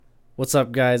What's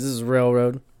up, guys? This is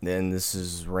Railroad. Then this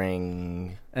is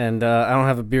Ring. And I don't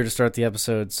have a beer to start the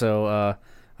episode, so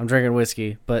I'm drinking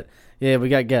whiskey. But yeah, we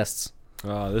got guests.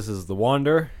 This is The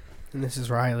Wander. And this is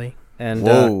Riley. And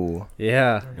Whoa.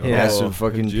 yeah. Massive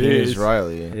fucking jeez. penis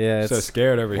Riley. Yeah, So it's,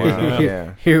 scared over here. Wow, now.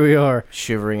 yeah. here we are.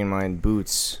 Shivering in my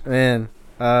boots. Man,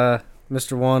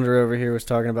 Mr. Wander over here was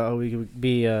talking about how we could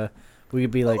be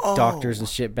like doctors and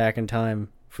shit back in time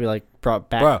if we like brought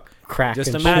back Bro, crack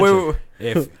just and imagine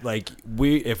shit.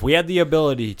 if we had the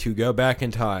ability to go back in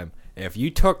time, if you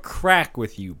took crack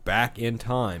with you back in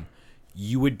time,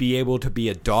 you would be able to be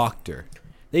a doctor.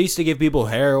 They used to give people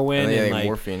heroin and like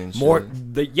morphine and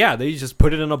shit. They just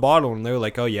put it in a bottle and they were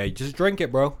like, "Oh yeah, just drink it,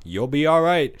 bro. You'll be all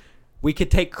right." We could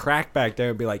take crack back there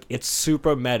and be like, "It's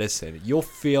super medicine. You'll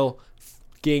feel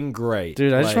fucking great."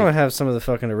 Dude, I just Like, want to have some of the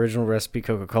fucking original recipe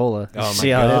Coca-Cola. Oh my See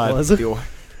how God. it was. The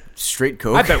straight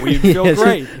Coke. I bet we'd feel Yeah,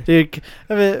 great. dude.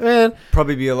 I mean, man,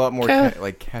 Probably be a lot more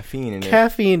Ca- caffeine in it.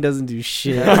 caffeine doesn't do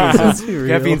shit. Let's be real.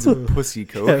 Caffeine's a pussy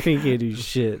Coke. Caffeine can't do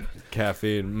shit.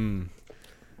 Caffeine.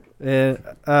 And,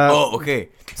 Oh, okay.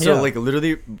 So, yeah. like,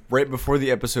 literally right before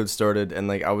the episode started, and,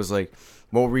 like, I was like,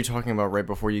 what were we talking about right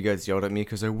before you guys yelled at me?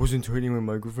 Because I wasn't turning my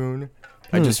microphone.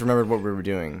 I just remembered what we were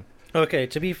doing. okay,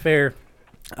 to be fair,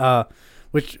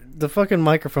 which the fucking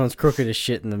microphone's crooked as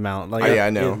shit in the mount. Like, Yeah, I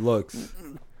know. It looks.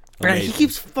 he amazing.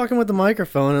 keeps fucking with the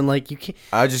microphone, and like you can't.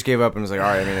 I just gave up and was like, all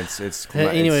right, I mean, it's cool.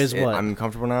 Anyways, what? I'm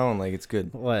comfortable now, and, like, it's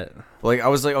good. What? Like, I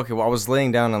was like, okay, well, I was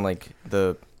laying down on, like,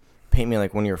 the paint me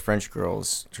like one of your French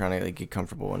girls, trying to, like, get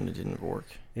comfortable, and it didn't work.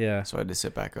 Yeah. So I had to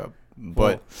sit back up.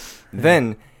 But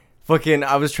then, fucking,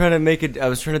 I was trying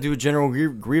to do a General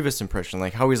Grievous impression,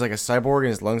 like how he's like a cyborg and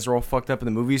his lungs are all fucked up in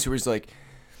the movie, so he's like,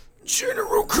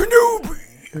 General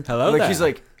Kenobi! Hello Like, there. he's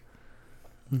like,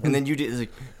 and then you did, it's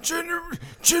like,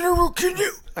 General Kenobi!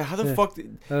 Like, how the fuck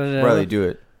did Riley do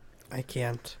it? I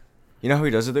can't. You know how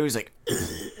he does it though? He's like,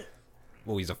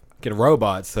 Well, he's a fucking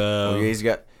robot, so. oh,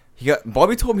 yeah, he got,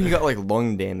 Bobby told me he got like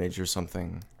lung damage or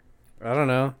something. I don't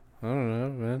know,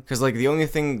 man. Because, like, the only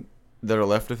thing that are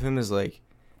left of him is, like,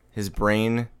 his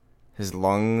brain, his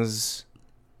lungs,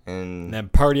 and... Them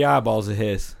party eyeballs of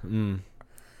his.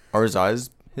 Are his eyes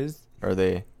his? Are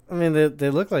they... I mean, they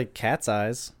look like cat's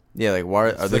eyes. Yeah, like, why are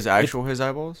It's those like- actual his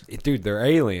eyeballs? Dude, they're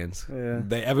aliens. Yeah.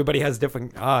 Everybody has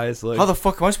different eyes. Like, How the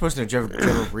fuck am I supposed to know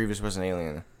General Grievous was an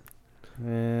alien?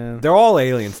 Man. they're all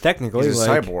aliens, technically. He's a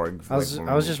like, cyborg.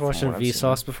 I was just watching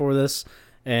Vsauce before this,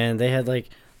 and they had like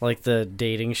the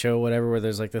dating show, whatever, where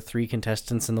there's like the three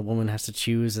contestants and the woman has to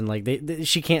choose, and like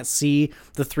she can't see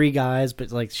the three guys,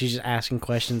 but like she's just asking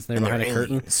questions and they're behind a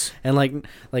curtain. And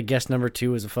like guest number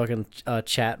 2 is a fucking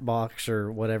chat box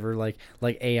or whatever, like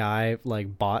AI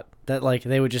like bot that like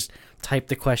they would just type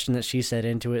the question that she said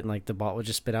into it, and like the bot would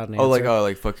just spit out an answer.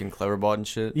 like fucking Cleverbot and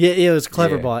shit? Yeah, it was Yeah,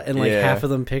 Cleverbot, and like yeah. half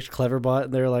of them picked Cleverbot,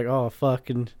 and they're like, "Oh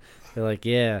fuck," and they're like,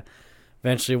 "Yeah."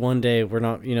 Eventually, one day, we're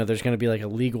not, there's gonna be like a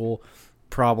legal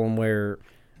problem where,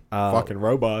 fucking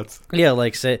robots. yeah,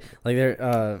 like say, like they're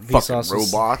Fucking Vsauce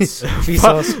robots.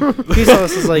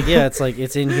 Vsauce is like, yeah,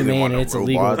 it's inhumane, want and it's no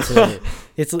illegal robots.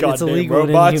 it's Goddamn illegal and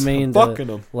robots. inhumane Fucking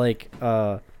to 'em. like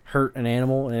hurt an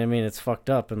animal, and I mean it's fucked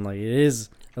up, and like it is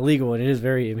illegal and it is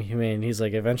very inhumane. He's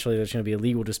like, eventually there's gonna be a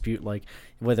legal dispute, like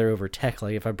whether over tech,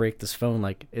 like if I break this phone,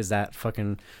 like is that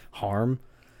fucking harm?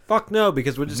 Fuck no,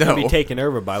 because we're just gonna be No. taken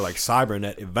over by like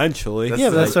Cybernet eventually. That's Yeah,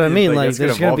 but that's like- what I mean. Like, that's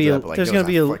there's gonna gonna be evolve to that,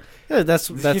 but, like, yo, that's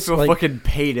If you like fucking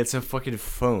paid, it's a fucking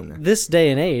phone. this day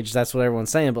and age. That's what everyone's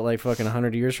saying. But like fucking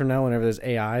 100 years from now, whenever there's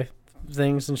AI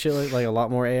things and shit, like a lot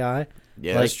more AI.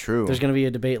 Yeah, like, that's true. There's gonna be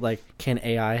a debate like, can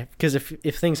AI? Because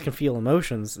if things can feel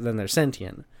emotions, then they're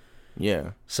sentient.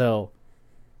 Yeah, So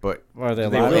but are they Do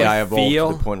they allowed? really AI evolved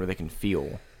feel? to the point where they can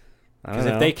feel. I don't Because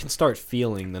know. if they can start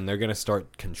feeling, then they're gonna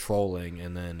start controlling,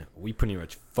 and then we pretty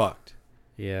much fucked.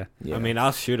 yeah, Yeah. I mean,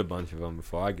 I'll shoot a bunch of them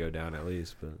before I go down at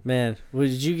least. But man, did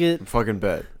you get? fucking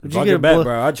bet. Did if you I get a get bet, blow?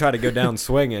 bro, I'd try to go down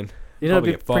swinging. You know,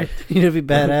 probably it'd get be, it'd be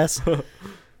badass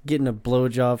getting a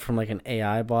blowjob from like an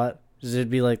AI bot. 'Cause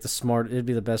it'd be like it'd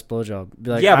be the best blowjob.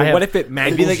 Be like, yeah, I but have- what if it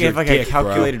mangles It'd be like your if like dick, a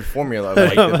calculated bro? formula of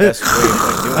like the best way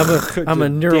of like doing it. I'm a Your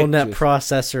neural dick net just-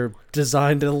 processor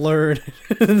designed to learn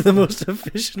the most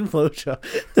efficient blowjob.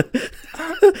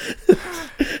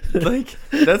 Like,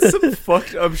 that's some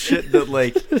fucked up shit that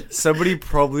like somebody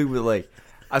probably would like.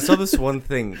 I saw this one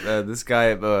thing. This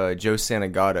guy, Joe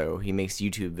Santagato, he makes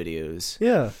YouTube videos.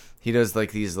 Yeah. He does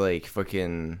like these like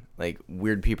fucking like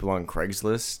weird people on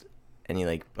Craigslist, and he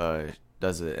like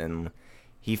does it. And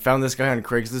he found this guy on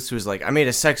Craigslist who was like, I made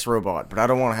a sex robot, but I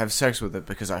don't want to have sex with it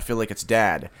because I feel like it's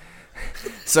dad.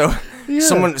 So Yeah.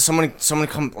 someone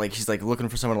come like he's like looking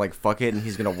for someone to like fuck it, and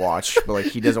he's gonna watch, but like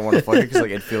he doesn't want to fuck it because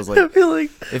like it feels I like feel like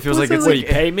it's What, like you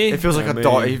pay me? it feels like I a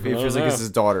daughter. mean, It feels like it's his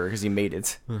daughter because he made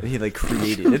it. And he like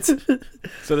created it.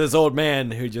 So this old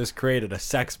man who just created a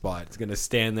sex bot is gonna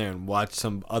stand there and watch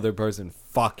some other person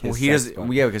fuck his Well, he sex does.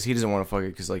 bot. Yeah, because he doesn't want to fuck it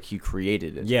because like he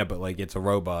created it. Yeah, but like it's a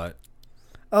robot.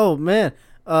 oh man.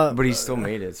 But he still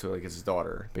made it, so like it's his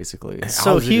daughter basically.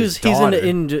 So How is it his he's daughter?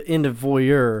 into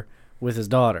voyeur with his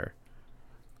daughter.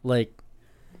 Like,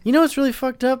 you know what's really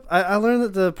fucked up? I learned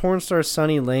that the porn star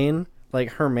Sunny Lane,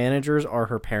 like her managers are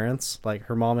her parents. Like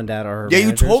her mom and dad are her Yeah,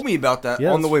 managers. you told me about that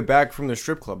Yeah, on the that's- way back from the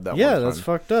strip club. That Yeah, one that's time.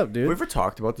 fucked up, Have dude. we ever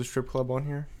talked about the strip club on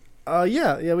here?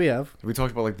 Yeah, we have. Have we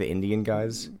talked about like the Indian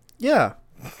guys? Yeah.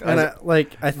 And I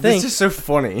This think is so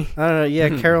funny. I don't know. Yeah,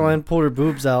 Caroline pulled her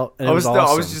boobs out, and it was awesome.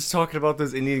 I was just talking about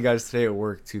those Indian guys today at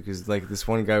work too, because like this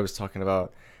one guy was talking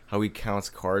about how he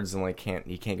counts cards and like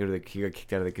he can't go to he got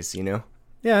kicked out of the casino.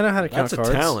 Yeah, I know how to count That's a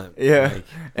cards. talent. Yeah, Like,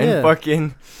 and Yeah.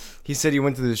 fucking, he said he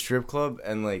went to the strip club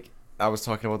and like I was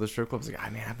talking about the strip club. I was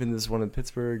like, man, I've been to this one in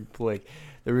Pittsburgh. Like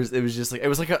it was just like it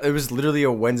was literally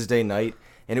a Wednesday night,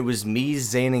 and it was me,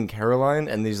 Zane, and Caroline,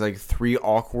 and these like three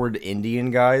awkward Indian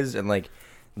guys, and like.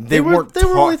 They were weren't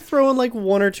only throwing like $1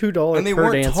 or $2 and they per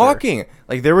weren't dancer. talking.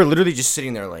 Like they were literally just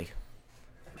sitting there, like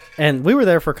And we were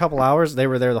there for a couple hours. They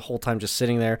were there the whole time, just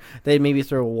sitting there. They'd maybe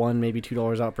throw maybe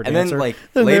 $2 out per and dancer. then like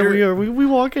And later. then we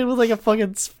walk in with like a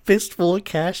fucking fistful of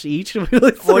cash each, and we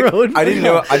like Like, throw it. I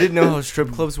didn't know how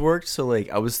strip clubs worked, so like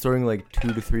I was throwing like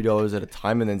 $2 to $3 at a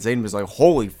time, and then Zayden was like,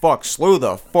 "Holy fuck, slow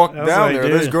the fuck I was down like, there!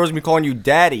 dude. Those girls be calling you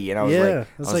daddy," and I was Yeah, like,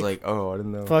 it's I was like- like, "Oh, I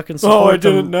didn't know." fucking Oh, support I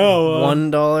didn't them know,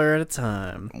 $1 at a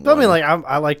time. But I mean, like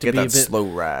I like to Get be a that bit. slow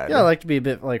ride. Yeah, I like to be a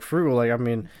bit like frugal. Like I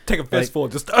mean, take a fistful,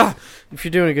 just if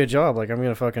you're doing a good job, like I'm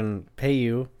gonna fucking pay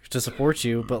you to support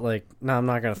you. But like, no, I'm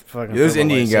not gonna fucking. Those throw my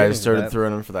Indian life guys savings at started that.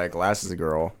 throwing them for that glasses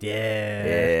girl. Yeah.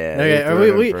 Yeah. Okay. they Are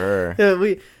throwing we them for her.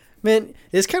 Yeah, man,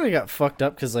 this kind of got fucked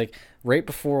up because like right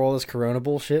before all this Corona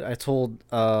bullshit, I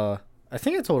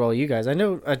think I told all you guys. I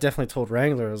know I definitely told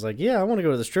Wrangler. I was like, yeah, I want to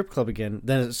go to the strip club again.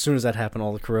 Then as soon as that happened,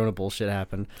 all the Corona bullshit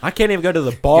happened. I can't even go to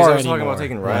the Because bar I was talking anymore. about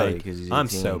taking Riley Like, because he's 18. I'm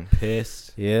so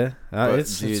pissed. Yeah, But,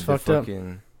 it's dude, the fucked up.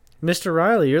 fucking- Mr.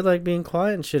 Riley, you're like being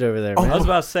quiet and shit over there, Oh, man. I was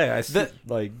about to say, That-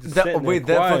 like That sitting wait,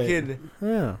 there that quiet. fucking.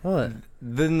 Yeah, what?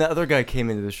 Then the other guy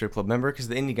came into the strip club, remember? Because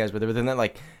the Indian guys were there. But then that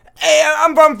like, hey,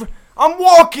 I'm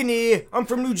walking here. I'm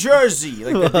from New Jersey.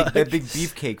 Like that big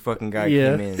beefcake fucking guy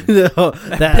Yeah, came in.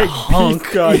 that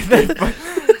hunk.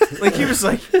 Like he was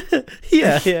like,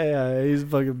 yeah. He's a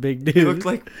fucking big dude. he looked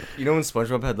like, you know when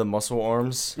SpongeBob had the muscle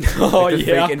arms? Oh Like the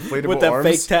yeah, fake inflatable with the arms?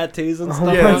 fake tattoos and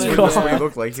stuff. Yeah, on that's it. what he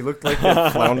looked like. He looked like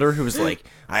that flounder who was like,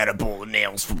 I had a bowl of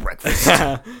nails for breakfast.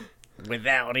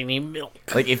 without any milk.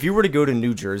 Like if you were to go to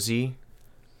New Jersey,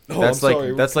 Oh, that's I'm like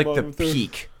sorry, that's come like the on through.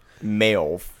 peak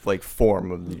male like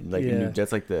form of like Yeah.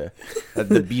 that's like the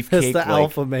beefcake. That's the like,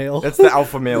 alpha male. That's the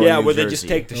alpha male. Yeah, in New where they just Jersey.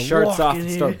 take the Now shirts walk off in and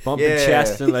here. start bumping Yeah.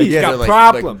 chest and like, you they're got like,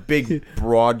 problem. like big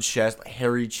broad chest, like,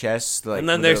 hairy chest. Like, and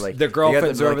then where there's they're, like, their they got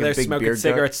girlfriends the, are like, over a there big smoking beard gut.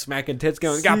 cigarettes, smacking tits,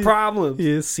 going, got problems.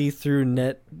 Yeah, see-through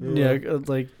net,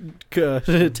 like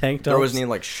tank tops. There was name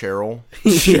like Cheryl.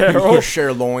 Cheryl. Or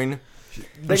Sherloin.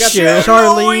 They got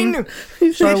Charlene.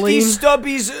 Get Charlene. these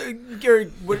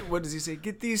stubbies. What does he say?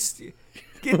 Get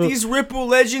these Ripple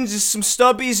Legends, and some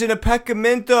stubbies, and a pack of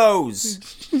Mentos.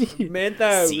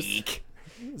 Mentos. Zeke.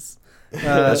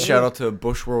 Shout out to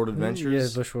Bush World Yeah,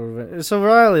 Adventures. Bushwood. So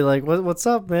Riley, like, what's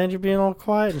up, man? You're being all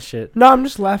quiet and shit. No, I'm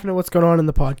just laughing at what's going on in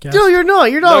the podcast. No, you're not.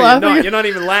 You're No, not you're laughing. not. You're not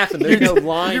even laughing. There's no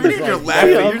line. You're laughing.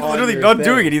 You're literally not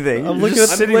doing anything. I'm You're looking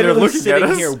just at- sitting there looking at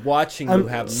us. here watching I'm you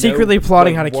have secretly no,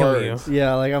 plotting like, how to kill you. words.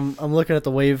 Yeah, like I'm looking at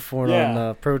the waveform Yeah.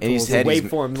 on Pro In his Tools. head, The he's-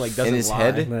 waveform like doesn't in his lie.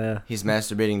 head, Yeah. he's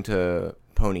masturbating to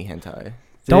pony hentai.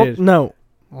 Don't Dude. no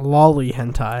lolly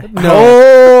hentai.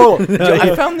 Oh,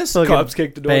 I found this. Fucking cops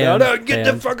kicked the door banned, down. Oh, get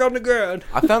the banned. fuck on the ground.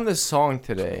 I found this song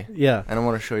today, Yeah. and I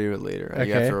want to show you it later.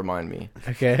 You have Okay. to remind me.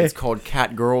 Okay. It's called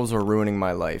 "Cat Girls Are Ruining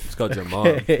My Life." It's called your mom.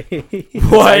 Wait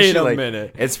Wait a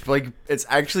minute. It's like it's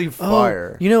actually Oh,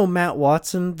 fire. you know Matt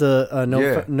Watson, the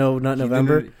Yeah. not He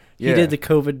November. did it- He yeah. did the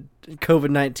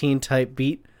COVID-19 type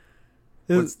beat.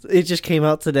 It just came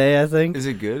out today, I think. Is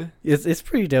it good? It's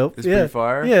pretty dope. It's yeah. pretty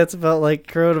fire. Yeah, it's about like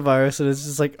coronavirus, and it's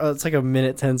just like it's like a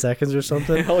minute 10 seconds or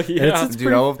something. Hell And yeah. it's Dude,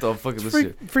 pretty- I'll fucking It's listen.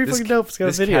 pretty, pretty This fucking dope. It's got a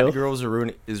This video. "Cat Girls are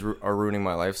ruining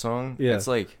my life" song. Yeah. It's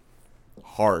like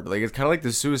hard. Like it's kind of like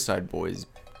the Suicide Boys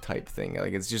type thing.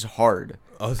 Like it's just hard.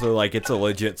 Oh, so like it's a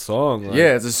legit song. Like,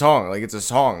 Yeah, it's a song. Like it's a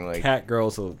song. Like Cat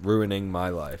girls are ruining my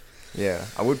life. yeah,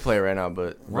 I would play it right now,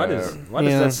 but Why does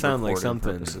Yeah. that sound like recording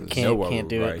something? purposes. Can't Noah do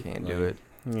would it. write. Can't do it.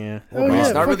 Yeah. I mean,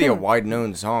 it's not really a fucking-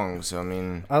 wide-known song, so I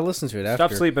mean, I listened to it after.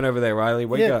 Stop sleeping over there, Riley.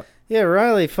 Wake yeah. up. Yeah,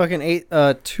 Riley fucking ate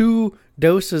 2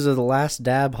 doses of the last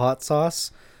dab hot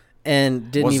sauce and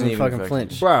didn't Wasn't even even fucking affected.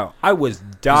 flinch. Bro, I was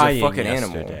dying fucking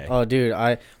animal. yesterday. Oh, dude,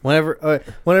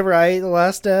 whenever I ate the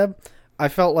last dab, I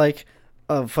felt like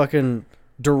a fucking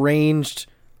deranged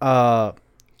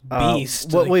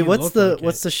Beast. Wait, Like, you what's look like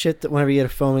what's the shit that whenever you get a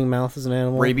foaming mouth as an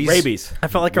animal? rabies. I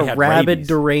felt like We a had rabid, rabies.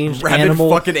 deranged Rabid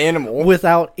animal fucking animal.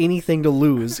 without anything to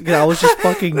lose. 'Cause I was just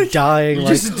fucking dying. You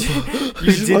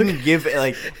Like you didn't give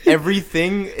like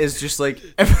everything is just like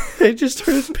I just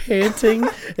started panting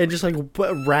and just like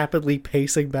rapidly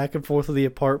pacing back and forth of the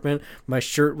apartment. My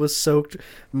shirt was soaked.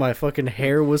 My fucking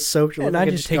hair was soaked. It And looked I like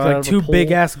just it take got out like of a 2 pool.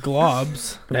 big ass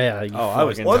globs. Yeah, you I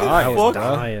was fucking dying. I was fuck?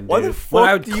 dying, why the dude. When I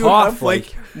fuck would do you cough, have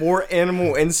like more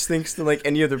animal instincts than like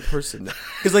any other person?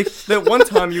 Because like that one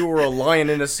time you were a lion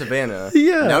in a savannah.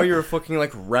 Yeah. Now you're a fucking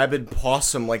like rabid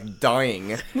possum like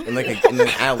dying in like in an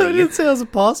I alley. didn't say I was a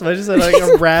possum. I just said like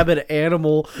a rabid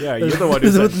animal. Yeah, you're the one who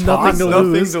said with nothing to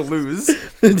Nothing lose. to lose.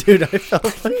 Dude, I felt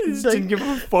fucking Just didn't give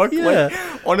a fuck. Yeah.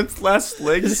 Like on its last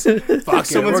legs. Fuck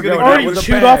Someone's it, we're gonna going go out Already with a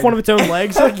chewed bang. off one of its own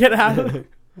legs. Like, get out of it.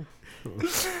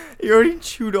 He already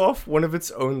chewed off one of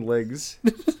its own legs.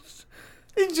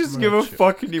 He just give a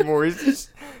fuck anymore. He's just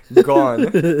gone,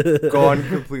 gone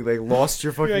completely. Like, lost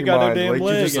your You fucking ain't got no mind. damn Like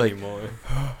leg you're just like, anymore.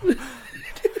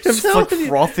 just like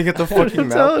frothing at the fucking I'm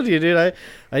mouth. telling you, dude.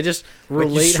 I just you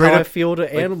relate straight how I up- feel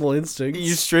to animal instincts.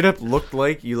 You straight up looked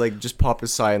like you like just popped a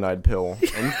cyanide pill.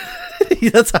 And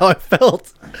That's how I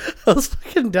felt. I was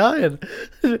fucking dying.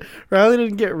 Riley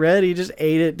didn't get red. He just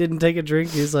ate it. Didn't take a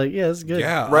drink. He's like, "Yeah, it's good."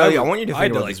 Yeah, Riley, I would- want you to I think had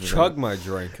to about like this, chug my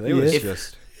drink. It Yeah. was If-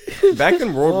 just back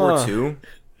in World War Ugh. II,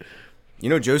 you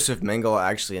know Joseph Mengele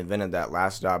actually invented that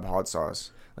last dab hot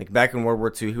sauce. Like back in World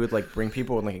War II, he would like bring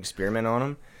people and like experiment on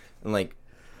them, and like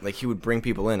he would bring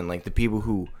people in, and like the people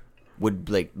who would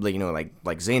like you know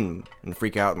like Zane and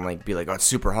freak out and like be like, oh, it's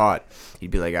super hot.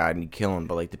 He'd be like, I need to kill him.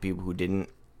 But like the people who didn't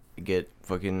get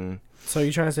fucking So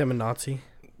you trying to say I'm a Nazi?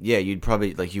 yeah, you'd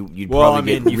probably like you'd well. I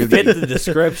probably mean, get you really, fit the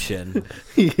description.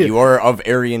 you are of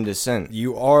Aryan descent.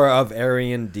 You are of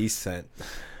Aryan descent.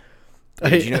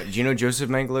 Do you know Joseph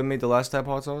Mengele made the last dab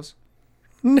hot sauce?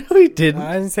 No, he didn't.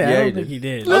 I didn't say. Yeah, I he don't think did. he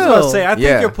did. No. I was about to say, I think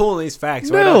Yeah. you're pulling these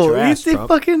facts right out No, your ass, he Trump.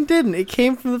 fucking didn't. It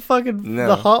came from the fucking No.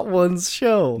 the Hot Ones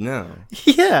show. No,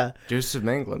 Yeah. Joseph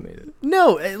Mengele made it.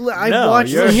 No, I No,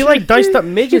 watched. you're- He like diced up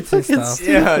midgets and Fucking stuff.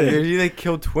 Yeah, dude, he like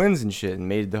killed twins and shit and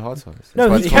made the hot sauce. That's No,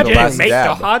 why he it's called kept the it last make dab.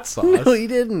 the hot sauce. No, he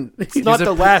didn't. It's not a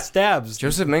the pro- last dabs.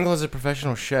 Joseph Mengele is a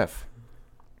professional chef,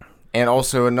 and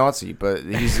also a Nazi. But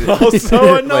he's Also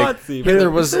a like, Nazi. Hitler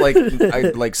was like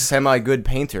a like semi good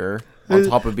painter on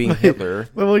top of being Hitler.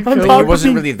 My one, On Like, top he of wasn't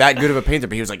being- really that good of a painter,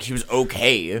 but he was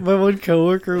okay. my one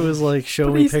coworker was like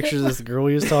showing me pictures of this girl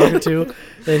he was talking to,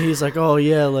 and he's like, "Oh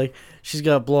yeah, like she's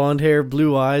got blonde hair,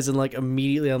 blue eyes," and like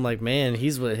immediately I'm like, "Man,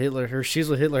 she's what Hitler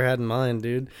had in mind,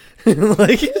 dude."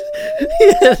 Like, yeah,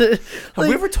 Have we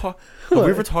like, ever talked? Have we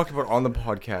ever talked about on the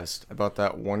podcast about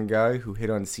that one guy who hit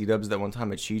on C-Dubs that one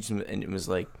time at Cheech and it was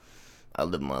like, I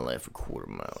live my life a quarter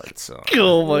mile at a time.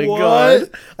 oh my What? god!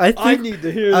 I I think need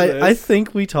to hear I this.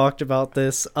 think we talked about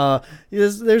this.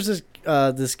 There's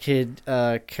this kid,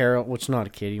 Carol, which not a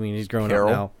kid. You mean he's grown Carol?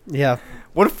 up now? Yeah.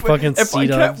 What if Fucking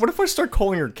C-Dubs. what if I start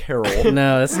calling her Carol?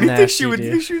 No, that's What do you nasty, think she would?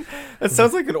 dude. Think she, that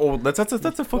sounds like an old. That's a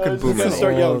fucking boomer. gonna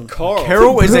start name. yelling Carl.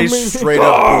 Carol is a Booming. straight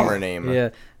up boomer name. Yeah.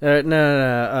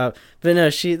 No. But no,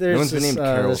 there's one's been this, named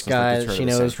Carol this since, like, the guy turn she of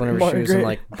the knows century. whenever she was in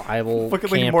Margaret. like Bible Fucking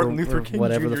camp like Martin or Luther King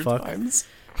whatever Jr. the fuck. times.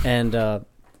 And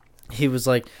he was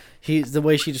like, the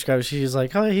way she described it, she's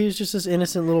like, oh, he was just this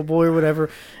innocent little boy or whatever.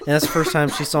 And that's the first time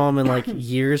she saw him in like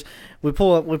years. We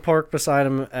park beside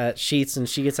him at Sheetz, and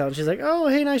she gets out and she's like, oh,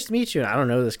 hey, nice to meet you. And I don't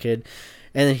know this kid.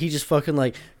 And then he just fucking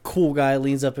like cool guy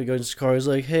leans up and goes in his car. He's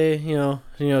like, hey, you know,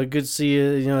 good to see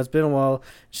you. You know, it's been a while.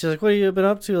 She's like, what have you been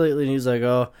up to lately? And he's like,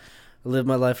 oh, I live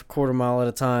my life a quarter mile at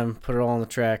a time. Put it all on the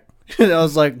track. And I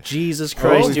was like, Jesus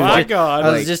Christ, Oh dude. my Just- God. I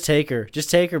was Like- just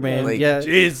take her, man. Like, yeah.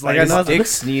 Jeez, I like, got His nothing. dick you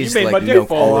sneezed made my like dick milk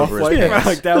fall all off. over Like, his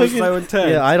pants. that was so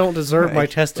intense. Yeah, I don't deserve my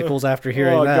testicles after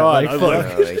hearing Oh that. God, Like, I fuck.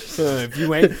 love Like, if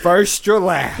you ain't first, you're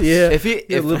last. Yeah.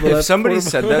 if somebody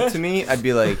said that to me, I'd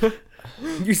be like,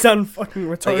 You sound fucking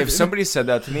retarded. like if somebody said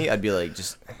that to me, I'd be like,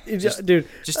 just Dude,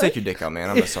 take your dick out, man.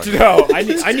 I'm gonna suck it. No, I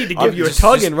need to give you a Just-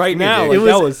 tugging just right give me a now. dick.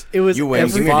 Like, it was You win. Give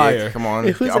every, me your fire. dick. Come on.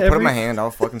 It was I'll put it in my every- hand.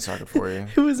 I'll fucking suck it for you.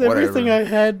 it was Whatever. everything I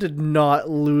had to not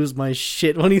lose my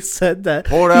shit when he said that.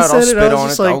 Pull it He out. said I'll spit I was on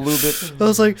just it. like, I'll lube it. I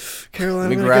was like, Caroline, Let I'm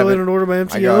me gonna grab go it. in and order my I got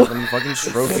MTO. it. Let me fucking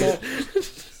stroke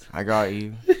it. I got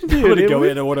you. I'm gonna it go was-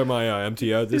 in and order my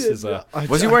MTO. This is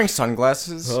Was he wearing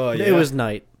sunglasses? Oh yeah. It was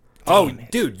night. Oh,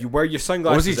 dude, you wear your was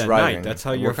sunglasses he at driving? night. That's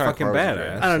how What you're kind of fucking car was he badass.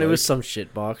 driving? I don't know. It Like, was some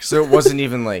shit box. So it wasn't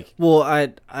even like. Well,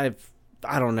 I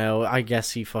don't know. I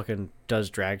guess he fucking does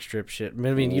drag strip shit. I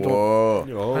mean, you don't. Whoa.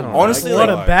 oh I don't my know. Honestly, What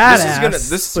like, a badass.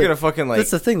 This is But gonna fucking like.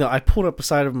 That's the thing, though. I pulled up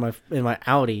beside of in my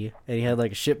Audi, and he had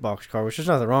like a shitbox car, which there's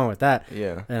nothing wrong with that.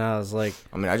 Yeah. And I was like,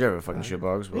 I mean, I drive a fucking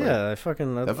shitbox. But yeah, I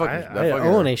fucking, That fucking- I that fucking-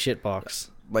 own a shitbox.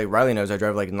 Like Riley knows, I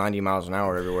drive like 90 miles an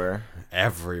hour everywhere.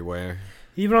 everywhere.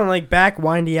 Even on like back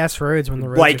windy ass roads when the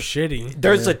roads Like, are shitty.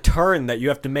 There's a turn that you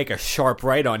have to make a sharp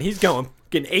right on. He's going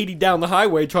getting 80 down the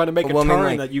highway trying to make a Well, I mean, turn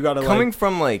like, that you gotta Coming like.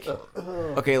 from like,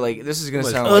 okay, like this is gonna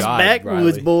Let's sound go. like God,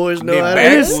 backwoods Riley. boys know Man, how to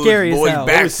It is backwoods scary as boys, hell.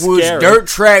 It was backwoods scary. dirt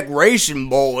track racing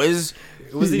boys.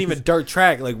 It wasn't even dirt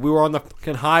track. Like we were on the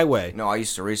fucking highway. No, I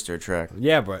used to race dirt track.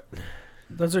 Yeah, but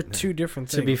Those are two different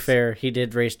things. To be fair, he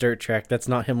did race dirt track. That's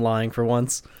not him lying for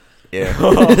once. Yeah.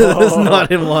 That's not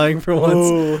him lying for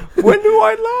once. When do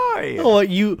I lie? Oh,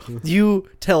 you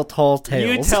tell tall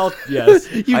tales. you tell yes.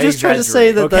 You I just tried to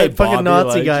say that Okay, that fucking Bobby,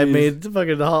 Nazi like, guy geez. made the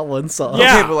fucking Hot One song.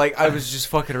 Yeah. Okay, but like I was just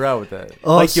fucking around with that.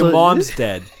 Oh, Like so- your mom's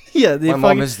dead. Yeah, they My fucking,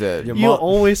 mom is dead. Your You mom-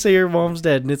 always say your mom's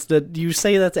dead, and it's that you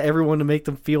say that to everyone to make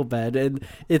them feel bad, and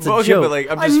it's Well, a okay, joke. but like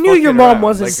I'm I just knew your fucking mom around.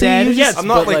 wasn't Like, dead. Yes, I'm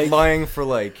not but, like lying for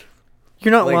like.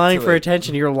 You're not like, lying to, for like-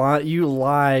 attention. You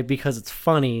lie because it's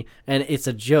funny and it's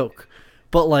a joke.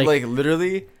 But Like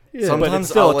literally, Yeah. But sometimes it's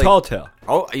still I'll, a like, tall tale.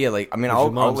 yeah, like I mean, Your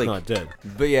I'll mom's like, not dead.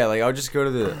 but yeah, like I'll just go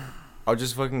to I'll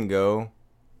just fucking go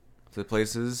to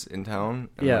places in town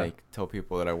and Yeah. like tell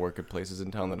people that I work at places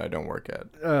in town that I don't work at.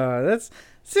 that's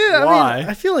see. Why? I mean,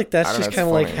 I feel like that's I don't just know, kind of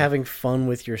it's like funny. having fun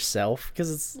with yourself because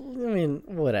it's. I mean,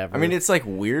 whatever. I mean, it's like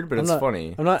weird, but I'm it's not-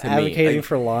 funny. I'm not to me. advocating Like,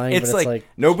 for lying. It's but like, it's like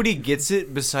nobody gets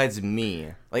it besides me.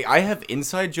 Like I have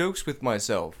inside jokes with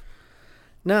myself.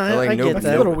 no, But, like, I no- get That's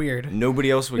that. a little weird. Nobody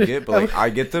else would get, but like I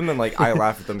get them and like I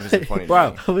laugh at them because they're funny. to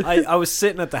Bro, me. I was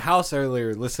sitting at the house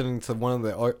earlier listening to one of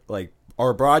the like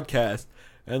our broadcast,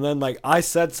 and then like I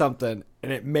said something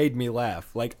and it made me laugh.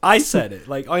 Like I said it,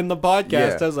 like on the podcast,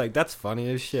 Yeah. I was like, "That's funny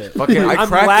as shit." Fucking, I I'm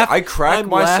crack I'm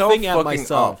myself laughing at fucking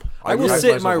myself. up. I will crack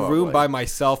sit in my myself up, room like- by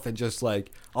myself and just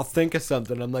like I'll think of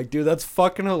something. I'm like, dude, that's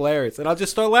fucking hilarious, and I'll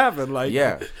just start laughing. Like,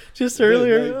 Yeah, Just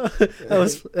earlier, I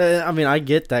was. I mean, I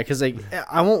get that because like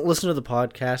I won't listen to the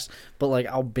podcast, but like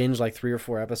I'll binge like 3 or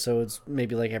 4 episodes,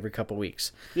 maybe like every couple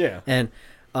weeks. yeah. And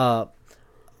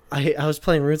I was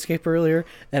playing RuneScape earlier,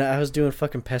 and I was doing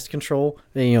fucking pest control.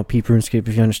 And, you know, peep RuneScape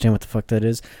if you understand what the fuck that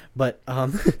is. But pest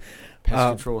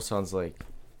Um, control sounds like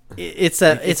it's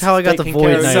how I got the taking void.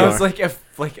 care of it Nightmare. sounds like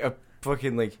a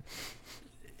fucking like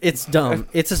It's dumb.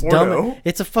 It's just Porno? dumb.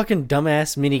 It's a fucking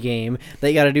dumbass mini game that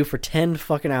you got to do for 10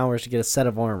 fucking hours to get a set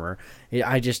of armor. It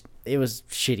was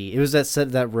shitty. It was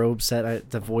that robe set,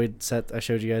 the void set I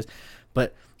showed you guys.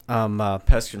 But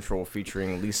pest control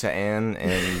featuring Lisa Ann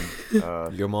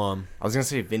and Your mom. I was gonna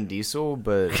say Vin Diesel,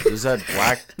 but is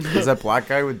that black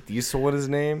guy with Diesel in his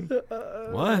name?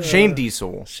 What? Shane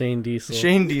Diesel. Shane Diesel.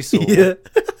 Shane Diesel. Yeah.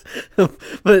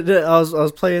 But I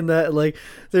was playing that like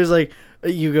there's like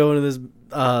you go into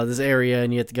this area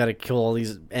and you gotta kill all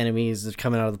these enemies that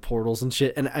coming out of the portals and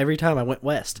shit. And every time I went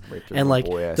west, Right through and the like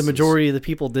boy the asses. majority of the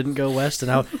people didn't go west,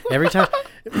 and every time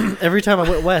I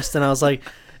went west, and I was like,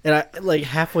 and I like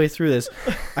halfway through this,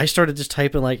 I started just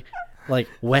typing like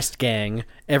West Gang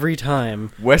every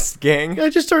time. West Gang. I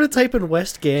just started typing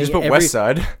West Gang. Just put every, West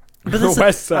Side. But this,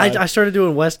 West Side. I started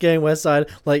doing West Gang, West Side,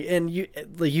 like, and you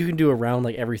can do a round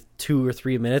like every 2 or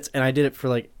 3 minutes, and I did it for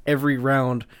like every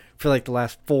round for like the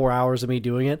last 4 hours of me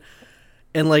doing it,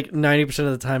 and like 90%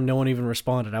 of the time, no one even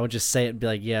responded. I would just say it and be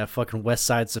like, "Yeah, fucking West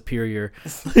Side superior,"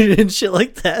 and shit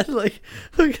like that. Like,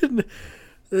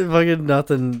 fucking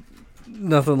nothing.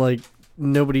 Like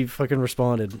nobody fucking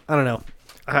responded. I don't know.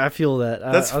 I feel that.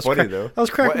 That's I was funny, though. I was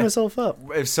cracking What- myself up.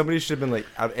 If somebody should have been like,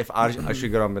 if I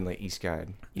should go on and been like East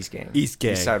Gang, East Gang. East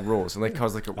Side rules, and like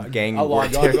cause like a gang I'll war,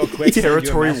 log on real quick, send you a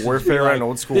territory message, warfare be like, on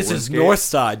old school. This is RuneScape. North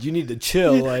Side. You need to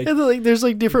chill. Like, And then, like, there's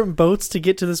like different boats to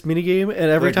get to this minigame,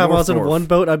 and every Like time I was in North. one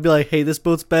boat, I'd be like, "Hey, this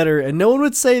boat's better," and no one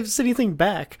would say anything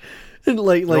back. And all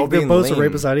like their being boats are right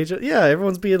lame. beside each other. Yeah,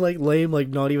 everyone's being like lame, like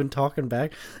not even talking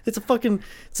back. It's a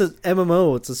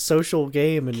MMO. It's a social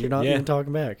game, and you're not Yeah. even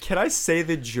talking back. Can I say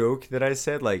the joke that I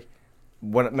said? Like,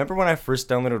 remember when I first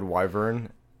downloaded Wyvern?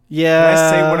 Yeah. Can I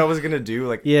say what I was gonna do?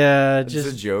 Like, Yeah, It's just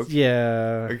a joke?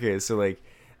 Yeah. okay, so like,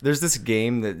 there's this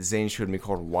game that Zane showed me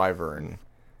called Wyvern,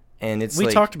 and it's We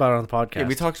like, talked about it on the podcast. Yeah,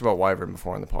 we talked about Wyvern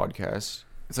before on the podcast.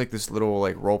 It's like this little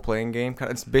like role playing game.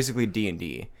 It's basically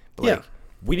D&D. But Yeah. like,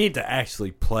 we need to actually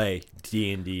play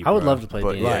D&D. I would bro. love to play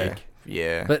but D&D. yeah,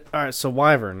 yeah. But all right, so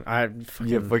Wyvern, I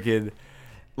fucking, yeah, fucking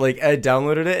like I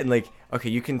downloaded it and like okay,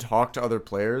 you can talk to other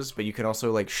players, but you can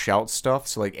also like shout stuff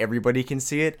so like everybody can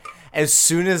see it. As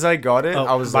soon as I got it,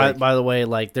 I was by the way,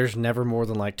 like there's never more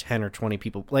than like 10 or 20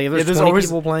 people. Like if there's 20 always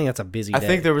people playing, that's a busy day. I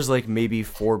think there was like maybe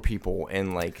 4 people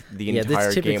in like the that's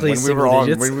entire game typically when we were on.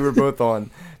 digits. When we were both on,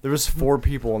 there was 4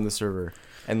 people on the server,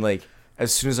 and like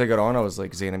as soon as I got on, I was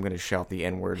like, Zane, I'm gonna shout the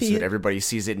N-word so that everybody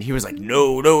sees it, and he was like,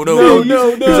 no. He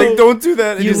was like, don't do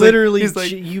that. And You he's literally,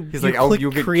 like, you I'll, click you'll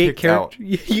get create kicked out. character.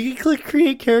 You can click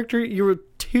create character. You were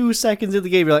 2 seconds in the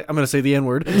game. You're like, I'm gonna say the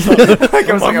N-word. Like,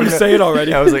 I'm gonna say it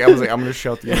already. Yeah, I was like, I'm gonna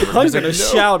shout the N-word. I'm He's gonna like, no.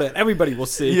 shout it. Everybody will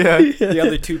see. Yeah. The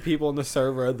other 2 people on the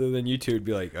server other than you 2 would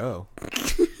be like, oh,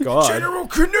 God. General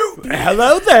Kenobi.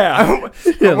 Hello there.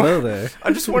 Hello there.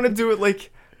 I just want to do it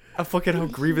like I fucking how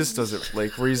Grievous does it,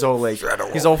 like where he's all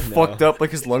fucked up,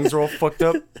 like his lungs are all fucked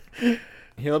up.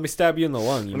 Here, let me stab you in the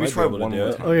lung. You Let me might try be able one to do more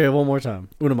it. time. Okay, one more time.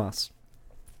 Una mas.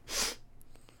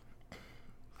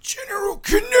 General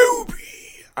Kenobi.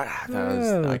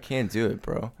 I can't do it,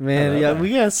 bro. Man, yeah,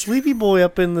 we got a sleepy boy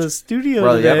up in the studio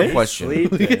Bro, you have today. a question. We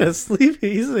got a sleepy.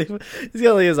 He's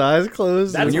got like his eyes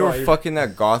closed. That's When you were why- fucking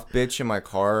that goth bitch in my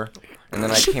car, and then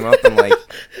I came up and like,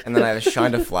 and then I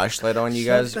shined a flashlight on you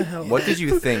guys. the hell What did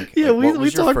you think? Yeah, Like, what we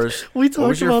was your talked. first- We what talked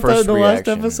was your about that in first the last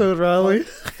reaction? episode, Riley.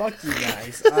 Fuck you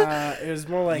guys. It was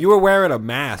more like You were wearing a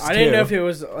mask, I didn't know too. if it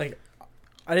was like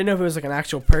I didn't know if it was like an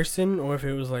actual person or if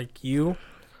it was like you.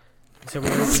 So we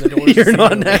opened the doors. You're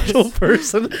not an actual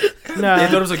person. No. They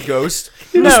thought it was a ghost.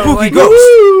 No, spooky like,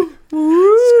 ghost.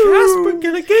 Casper,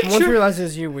 gonna get Once we realized it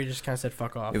was you, we just kind of said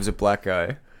fuck off. It was a black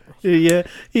guy. Yeah,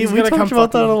 He's we gonna come talked about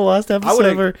fuck that me. on the last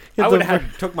episode. where I hit would the-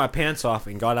 have took my pants off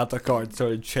and got out the car and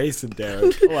started chasing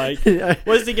Derek. Like, Yeah.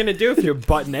 what is he gonna do if you're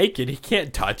butt naked? He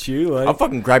can't touch you. I'll Like,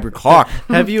 fucking grab your cock.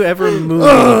 Have you ever moved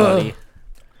anybody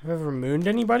Have you ever mooned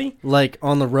anybody? like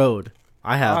on the road?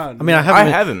 I have. Ah, I mean, I I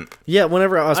haven't. haven't. Yeah,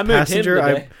 whenever I was I moved him passenger,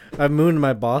 today. I mooned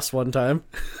my boss one time.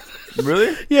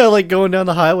 Really? Yeah, like going down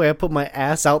the highway, I put my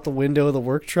ass out the window of the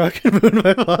work truck and mooned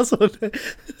my boss one day.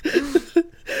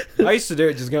 I used to do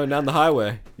it just going down the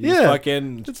highway. You just Yeah,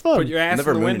 fucking it's fun. put your ass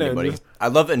Never in the mooned window. anybody. and just- I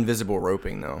love invisible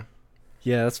roping though.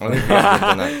 Yeah, that's I don't funny. think I've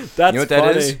done that. That's You know what that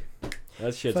funny. is?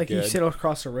 That shit's It's like you good. sit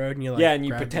across the road and you like Yeah, and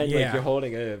you grab- pretend yeah. like you're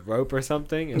holding a rope or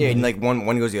something. And Yeah, and like one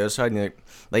goes the other side, and you're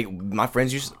like my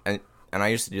friends used and I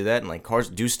used to do that, and like cars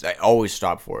do. I always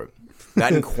stop for it.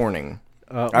 That and Corning.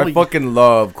 I well, fucking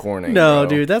love Corning. no, bro.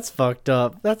 dude, that's fucked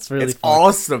up. That's really it's fucked.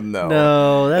 awesome though.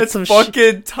 No, that's it's some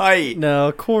fucking tight.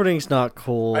 No, courting's not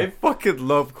cool. I fucking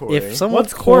love Corning. If someone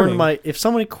What's corning? if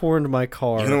somebody corned my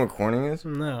car, you know what Corning is?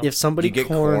 No. if somebody You get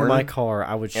corned corn, my car,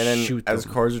 I would And then shoot as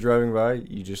them. cars are driving by,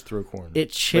 you just throw corn.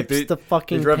 It chips they- the They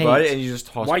fucking drive paint. by it and you just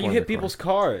toss. why corn you in hit the car. people's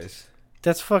cars?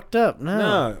 That's fucked up.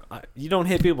 No, you don't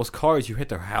hit people's cars. You hit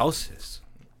their houses.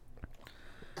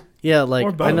 Yeah, like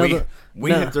Or both. I know we the,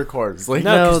 we no. hit their cars. Like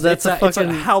No, 'cause that's a it's a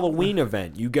fucking- Halloween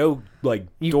event. You go like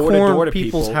You door to corn door to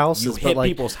people's people. houses, You but, hit like,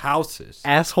 people's houses.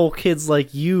 asshole kids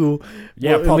like you.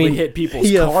 Yeah, well, probably hit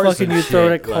people's yeah, cars fucking and you throwing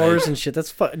shit, at cars like- and shit.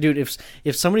 That's dude.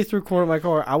 If somebody threw corn at my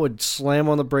car, I would slam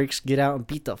on the brakes, get out, and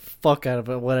beat the fuck out of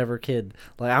it, whatever kid.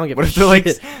 Like I don't give what a if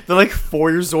they're shit. they're like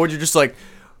 4 years old? You're just like,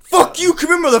 fuck you, come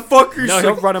here, motherfuckers. No, Like,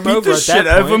 he'll run 'em beat over the at shit that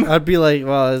out of point. him. I'd be like,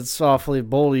 well, it's awfully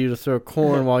bold of you to throw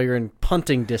corn while you're in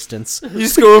punting distance. You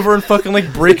just go over and fucking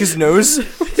like break his nose.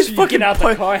 Just fucking get out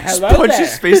the car, just hello punch there.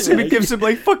 his face and it Like- gives him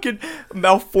like fucking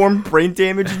malformed brain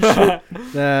damage and shit.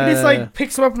 He's like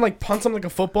picks him up and like punts him like a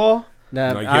football.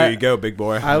 nah, Like, I- here you go, big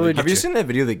boy. I would- Have you seen that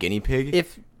video of the guinea pig?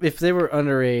 if they were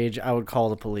underage, I would call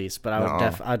the police, but I would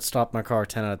No. I'd stop my car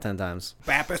 10 out of 10 times.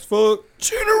 Bap as fuck.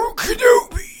 General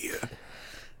Kenobi.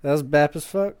 That was bap as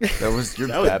fuck. That was your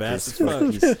That was Baptist bad fuck,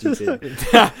 as you stupid.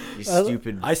 You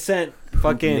stupid. I sent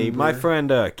fucking Neighbor. my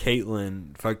friend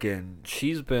Caitlin. Fucking,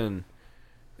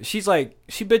 she's like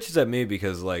she bitches at me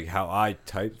because like how I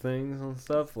type things and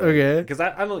stuff. Like, Okay. Because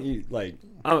I don't use like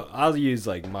I'll use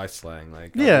like my slang.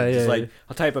 Like Yeah, just yeah, like yeah.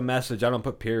 I'll type a message. I don't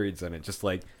put periods in it. Just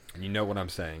like you know what I'm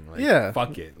saying. Like Yeah.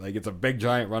 Fuck it. Like it's a big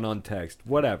giant run on text.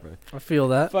 Whatever. I feel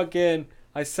that. Fucking.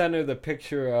 I sent her the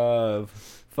picture of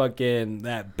fucking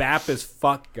that Bap as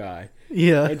fuck guy.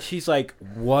 Yeah. And she's like,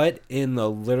 "What in the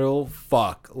literal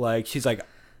fuck?" Like, she's like,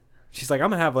 I'm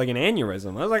gonna have like an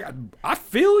aneurysm. I was like, I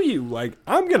feel you. Like,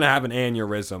 I'm gonna have an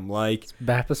aneurysm. Like,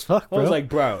 Bap as fuck, I bro. was like,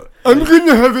 bro, I'm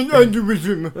gonna have an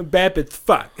aneurysm. I'm Bap as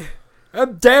fuck.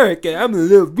 I'm Derek, and I'm a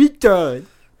little retard.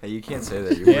 Hey, you can't say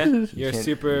that. Yeah, You you're can't-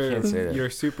 super. You can't say that. You're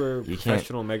a super You can't-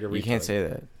 professional mega retard. You can't say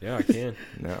that. Yeah, I can.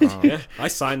 No. Yeah, I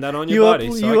signed that on You your body.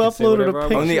 up- so you I can say uploaded a whatever I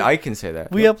picture- want. Only I can say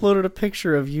that. We uploaded a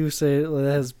picture of you say that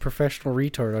has professional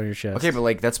retard on your chest. Okay, but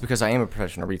like that's because I am a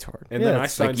professional retard. And Yeah, then I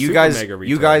it's signed Like you super guys, mega retard.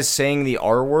 you guys saying the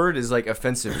R word is like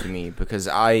offensive to me because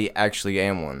I actually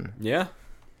am one. Yeah,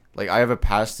 Like I have a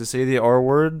pass to say the R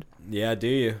word yeah. Do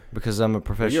you? because I'm a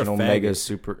professional mega faggot.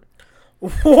 super. Whoa!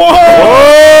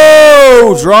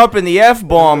 Whoa! Dropping the F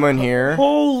bomb in here.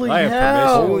 Holy I have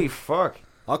hell! permission. Holy fuck!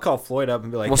 I'll call Floyd up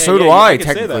and be like, Well, hey, so do yeah, I, you can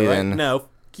say that, technically, right? then. No, f-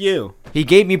 you. He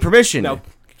gave me permission. No,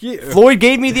 you. Floyd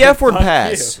gave me the F word Fuck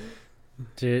pass.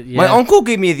 Dude, yeah. My uncle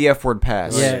gave me the F word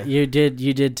pass. Yeah, you did.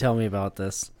 You did tell me about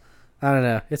this. I don't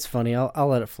know. It's funny. I'll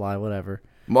let it fly. Whatever.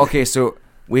 Okay, so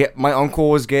my uncle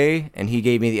was gay and he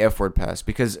gave me the F word pass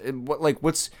because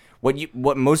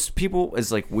what most people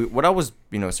is like what I was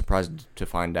surprised to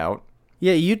find out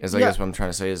Yeah, you. is I yeah, guess what I'm trying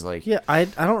to say is like yeah. I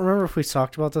don't remember if we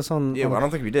talked about this on. yeah, on I don't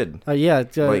think we did. yeah.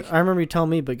 like- I remember you telling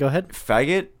me, but go ahead.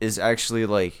 Faggot is actually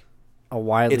like A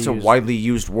widely. it's a used- widely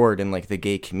used word in like the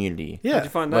gay community. Yeah. How'd you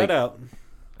find like- that out?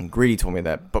 And Greedy told me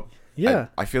that, but Yeah.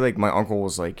 I feel like my uncle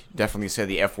was like definitely said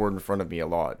the F word in front of me a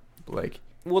lot. Like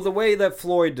Well, the way that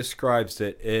Floyd describes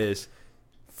it is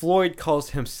Floyd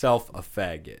calls himself a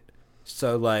faggot.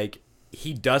 So, like,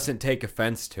 he doesn't take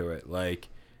offense to it. Like,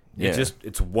 Yeah.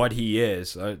 it's what he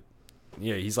is.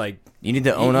 Yeah, he's like, you need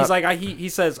to own he's up. like, he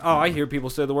says, oh, I hear people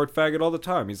say the word faggot all the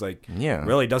time. He's like, Yeah.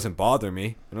 really doesn't bother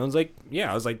me. And I was like,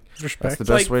 yeah, I was like, Respect. That's the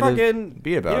best like way fucking- to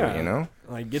be about yeah. it, you know?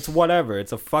 like, it's whatever.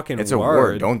 It's a fucking It's word. a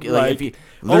word. Don't get like if you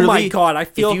oh my literally, god, I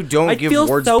feel if you don't I give feel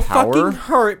words so power, fucking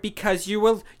hurt because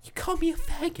you call me a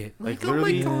faggot. Like, oh my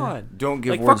literally, god. don't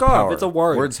give Like, words fuck off, power. it's a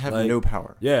word. Words have Like- no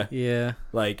power. Yeah. Yeah.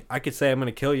 Like, I could say I'm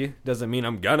gonna kill you. Doesn't mean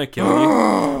I'm gonna kill you.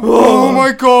 Oh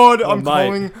my god! Oh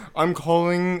my. I'm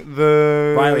calling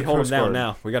the Riley, hold him Coast down Guard.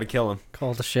 now. We gotta kill him.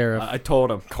 Call the sheriff. I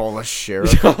told him. Call a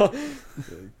sheriff.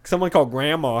 Someone called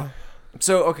Grandma.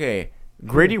 So okay,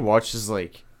 Grady watches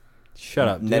like Shut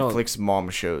up. You don't- Netflix mom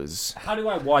shows. How do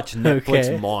I watch Netflix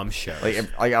Okay. mom shows?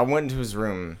 Like I went into his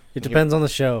room. It depends on the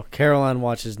show. Caroline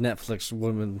watches Netflix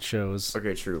women shows.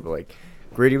 Okay, true, but like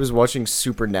Grady was watching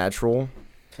Supernatural.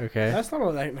 Okay. That's not a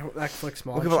Netflix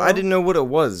mom Okay, show. but I didn't know what it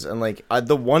was, and like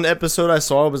the one episode I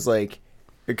saw was like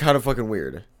it kind of fucking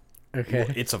weird. Okay.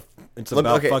 It's Let-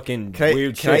 about okay, fucking Can I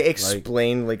weird can I shit.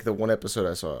 explain like the one episode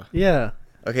I saw? Yeah.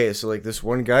 Okay, so like this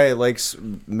one guy likes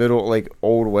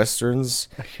old westerns.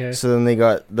 Okay. So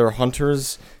then they're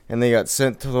hunters, and they got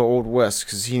sent to the Old West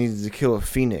because he needed to kill a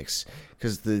phoenix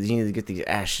because he needed to get these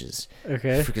ashes.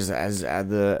 Okay. Because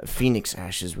the phoenix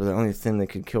ashes were the only thing that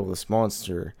could kill this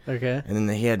monster. Okay. And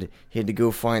then he had to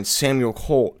go find Samuel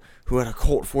Colt, who had a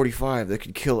Colt 45 that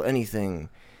could kill anything,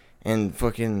 and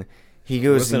fucking he It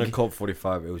goes. wasn't a and, Colt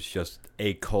 45. It was just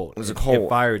a Colt. It was a It Colt.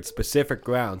 fired specific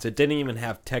rounds. It didn't even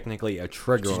have technically a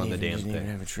trigger didn't on the even- damn didn't even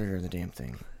thing. have a trigger on the damn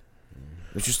thing.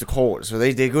 It was just a Colt. So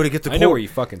they go to get the I Colt. know where you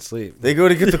fucking sleep. They go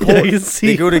to get the Yeah, Colt. I can see-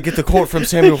 They go to get the Colt from I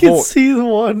Samuel can Colt. see the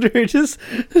wanderer just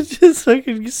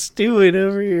fucking stewing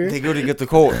over here. They go to get the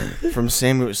Colt from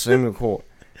Samuel Colt,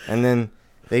 and then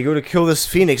they go to kill this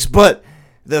phoenix. But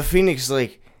the phoenix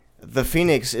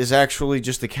is actually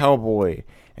just a cowboy,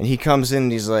 and he comes in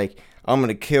and he's like, "I'm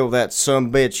gonna kill that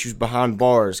bitch who's behind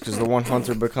bars," because the one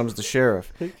hunter becomes the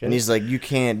sheriff, and he's like, "You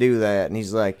can't do that," and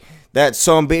he's like, "That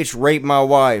bitch raped my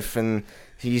wife," and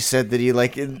he said that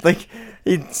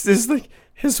it's just like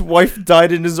his wife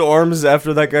died in his arms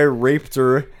after that guy raped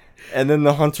her. And then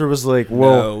the hunter was like,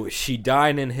 "Whoa." No, she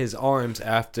died in his arms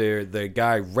after the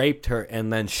guy raped her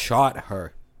and then shot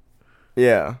her.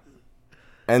 Yeah.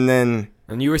 And then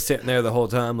And you were sitting there the whole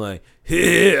time like,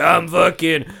 hey, I'm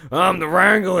the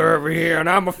wrangler over here, and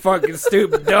I'm a fucking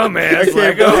stupid dumbass. Okay,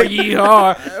 Like, but- oh,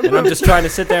 yeehaw. And I'm just trying to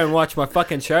sit there and watch my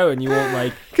fucking show, and you won't,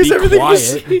 like, be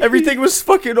quiet. everything was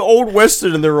fucking old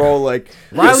western, and they're all like,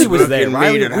 Riley "This was there. fucking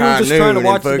Riley, meat we at were high just trying to noon,"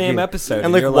 watch the fucking- damn episode.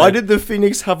 And like, you're why did the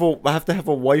Phoenix have to have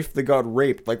a wife that got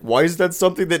raped? Like, why is that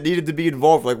something that needed to be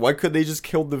involved? Like, why could they just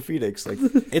kill the Phoenix? Like,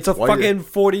 It's a why fucking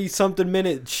 40-something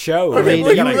minute show. I mean,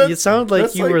 Like, like, you sound like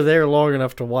that's you like- were there long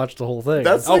enough to watch the whole thing.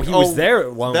 that's oh, like he was a- there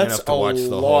long That's enough to watch a the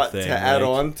whole lot thing. to add like-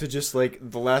 on to just like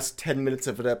the last 10 minutes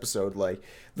of an episode. Like,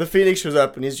 the Phoenix shows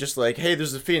up and he's just like, "Hey,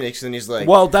 there's a Phoenix," and he's like,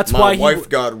 Well, that's my why he wife w-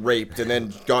 got raped and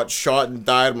then got shot and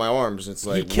died in my arms." It's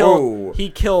like, He whoa.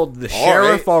 killed the All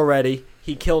sheriff right. already.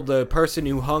 He killed the person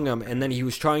who hung him, and then he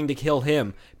was trying to kill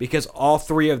him because all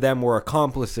three of them were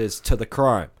accomplices to the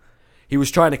crime. He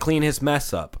was trying to clean his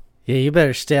mess up. Yeah, you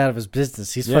better stay out of his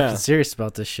business. He's Yeah. fucking serious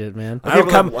about this shit, man. I don't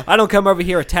but come. like, I don't come over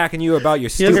here attacking you about your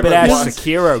Yeah, stupid but ass why-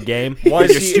 Sekiro game. why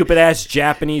Your is he- stupid ass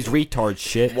Japanese retard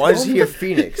shit. Why is he a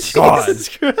phoenix? God. Jesus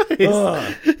Christ.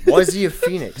 Why is he a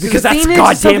phoenix? Because that's Phoenix is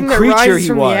goddamn something that creature rises he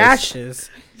from was. the ashes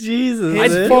Jesus.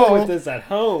 His man. fault. this at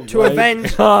home to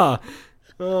avenge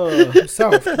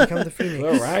himself to become the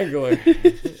Phoenix. wrangler.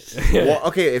 Well,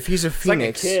 okay, if he's a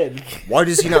phoenix, why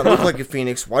does he not look like a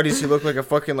phoenix? Why does he look like a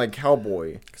fucking like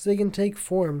cowboy? Because they can take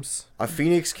forms. A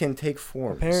phoenix can take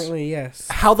forms. Apparently, yes.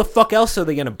 How the fuck else are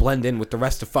they gonna blend in with the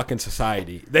rest of fucking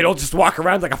society? They don't just walk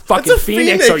around like a fucking That's a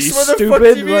phoenix. Are you What the stupid? fuck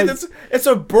do you mean? Like- It's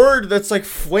a bird that's like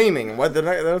flaming. Why they're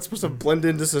not supposed to blend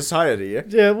into society?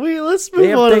 Yeah, let's they move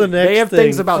have, on to the next they have thing.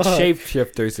 things about Fuck.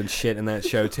 shapeshifters and shit in that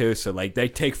show too. So like they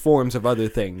take forms of other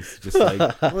things. Just like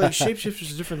Well, like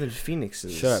shapeshifters are different than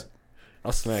phoenixes. shut up.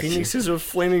 I'll smack you. Phoenixes are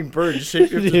flaming birds.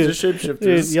 Shapeshifters Dude, are shapeshifters.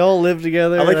 Dude, y'all live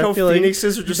together. I like and how feel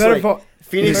phoenixes are You just better, like fall, you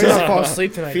phoenixes. better not fall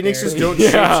asleep tonight. Phoenixes Derek. don't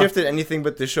Yeah. shapeshift at anything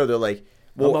but the show. They're like,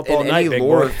 well, up all in night, any big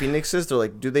lore boy. of phoenixes, they're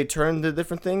like, do they turn into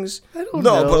different things? I don't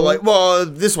No, know. but like, well,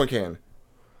 this one can.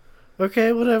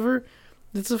 Okay, whatever.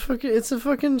 It's a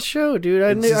fucking show, dude.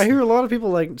 It's just- I hear a lot of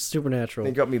people like It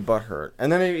Supernatural. got me butthurt.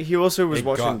 And then he also was It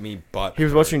got watching. me butt. He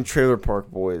was watching Trailer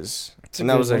Park Boys, and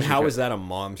that good was one. actually How kinda- is that a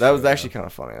mom? that show, was actually though? kind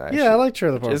of funny. Yeah, I like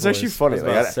Trailer Park It's actually Boys. funny. I was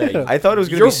about Like, to say, I thought it was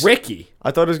gonna You're be. Ricky.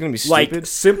 I thought it was gonna be Like stupid.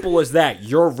 simple as that.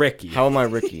 You're Ricky. How am I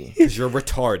Ricky? Because you're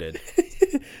retarded,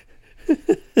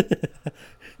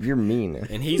 You're mean.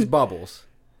 and he's Bubbles.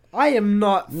 I am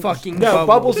not fucking No,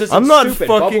 Bubbles isn't I'm not stupid.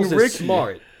 fucking Bubbles Ricky. is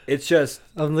smart. It's just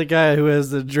I'm the guy who has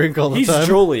the drink all the he's time.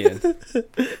 Julian.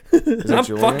 Is I'm it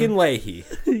Julian? fucking Leahy.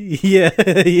 yeah,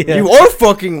 yeah. You are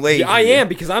fucking late. Yeah, I am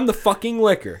because I'm the fucking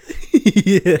liquor,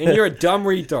 yeah. and you're a dumb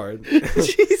retard.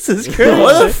 Jesus Christ.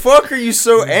 Why the fuck are you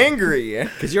so angry?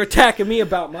 Because you're attacking me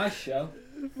about my show.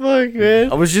 Fuck,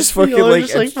 man. I was just fucking Y'all are like,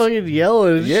 just like fucking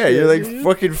yelling. and yeah, shit, you're like dude.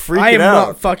 fucking freaking I am out.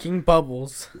 not fucking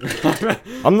Bubbles.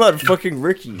 I'm not fucking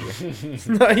Ricky.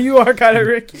 No, you are kind of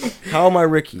Ricky. How am I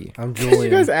Ricky? I'm You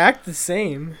Julian. guys act the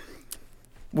same.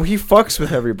 Well, he fucks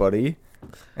with everybody,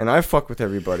 and I fuck with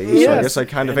everybody. So I Yes. guess I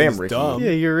kind of And am he's Ricky. dumb.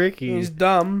 Yeah, you're Ricky. He's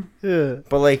dumb. Yeah.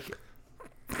 But like,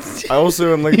 I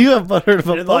also am like, You have buttered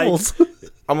about And, like- bubbles.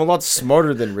 I'm a lot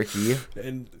smarter than Ricky.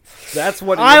 And that's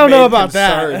what I your don't know main about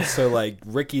that. concern. So like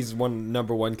Ricky's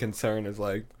number one concern is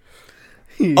like,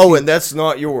 Oh, and that's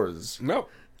not yours. no,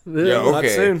 Yeah, not okay.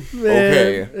 soon.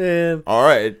 Okay. Man, All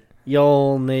right.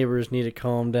 y'all neighbors need to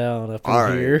calm down up in All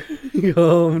right. here.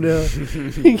 Calm down.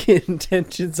 Getting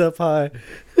tensions up high.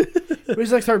 We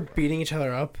just like start beating each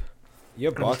other up. You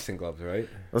have boxing gloves, right?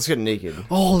 Let's get naked.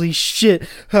 Holy shit!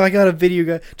 I got a video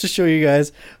guy to show you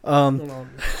guys. Hold on.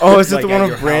 Oh, is it Like the at one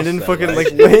your of Brandon house, though, fucking right?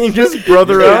 like laying his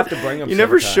brother You're gonna out? have to bring him You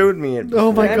never sometime. showed me it.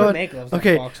 Oh my I god. make gloves,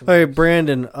 Okay, not boxing all right, gloves.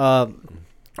 Brandon.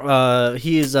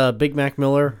 He is Big Mac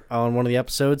Miller on one of the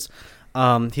episodes.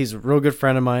 He's a real good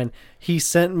friend of mine. He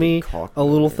sent me Cock a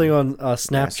little Miller. thing on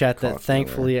Snapchat Massive that cock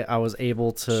thankfully I was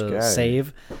able to Scatty.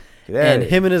 save. Get out And of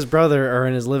him and his brother are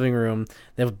in his living room.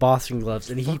 They have boxing gloves,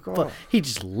 and Fuck off. he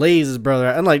just lays his brother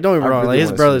out. And like, don't get me I wrong, really like his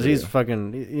wanna see brother's the he's video.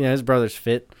 fucking, you know, his brother's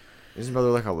fit. Is his brother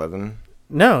like 11?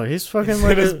 No, he's fucking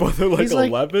like his brother like he's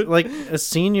 11? like a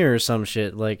senior or some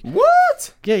shit. Like,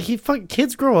 What? yeah,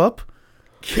 kids grow up.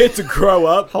 Kids grow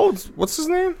up. How old's, what's his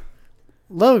name?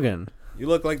 Logan, You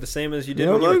look like the same as you did You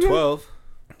know when you were Logan? 12.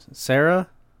 Sarah,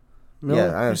 Miller.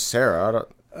 Yeah, I know Sarah. I don't,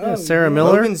 Yeah, Sarah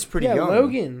Miller? Logan's pretty yeah, young.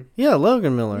 Logan. Yeah,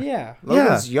 Logan Miller. Yeah,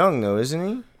 Logan's young though, isn't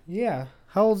he? yeah.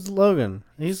 How old's Logan?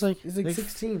 He's like, He's like Like-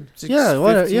 16. Yeah,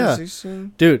 what- 15, yeah.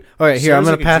 16? dude. All right, here I'm Sarah's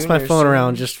gonna like a pass my junior, phone so-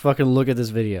 around. Just fucking look at this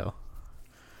video.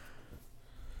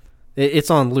 It's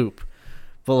on loop,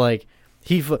 but like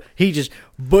he just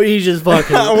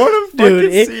fucking. I want to Dude,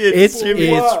 fucking see it. it's Give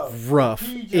me- rough.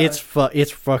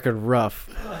 It's fucking rough.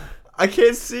 I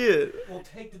can't see it. Well,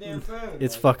 take the damn phone.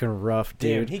 It's fucking rough,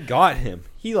 Damn, dude. he got him.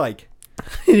 He like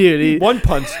Dude, one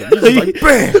punched him. He was like,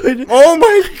 Bam! Oh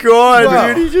my god, Wow.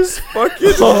 dude! He just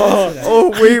fucking. Oh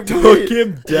wait, took wait.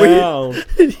 him down.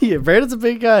 yeah, Brandon's a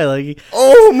big guy. Like,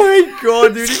 Oh my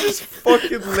god, dude! He just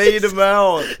fucking laid him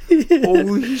out.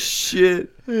 Holy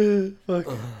shit! fuck.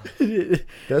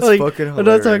 That's Like, fucking I'm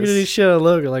not talking any hilarious. shit on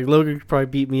Logan. Like, Logan could probably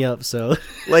beat me up. So,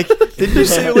 Like, did you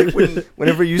say like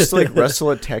whenever you used to like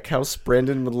wrestle at Tech House,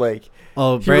 Brandon would like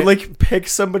oh, he would like pick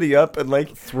somebody up and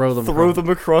like throw them, throw them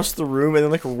across the room and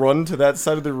then like run to that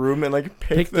side of the room and like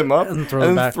pick them up and and throw them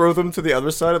then back. throw them to the other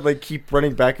side and like keep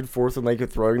running back and forth and like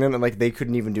throwing them and like they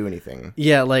couldn't even do anything.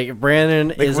 Yeah, like Brandon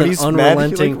Like is when an he's mad,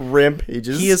 unrelenting. he like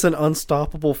rampages. He is an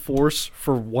unstoppable force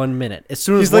for 1 minute. As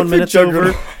soon as He's like 1 the minute's over,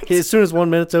 Juggernaut. as soon as 1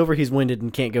 minute's over, he's winded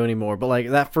and can't go anymore. But like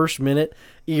that first minute,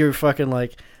 you're fucking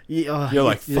like You're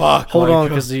like, fuck. Hold like, on,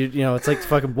 because you know it's like the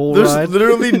fucking bull There's ride.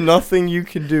 literally nothing you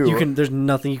can do. There's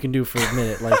nothing you can do for a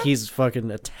minute. Like he's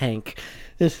fucking a tank.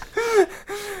 He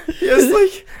has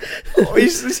like,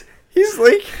 he's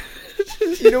like,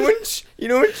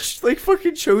 when like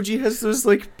fucking Choji has those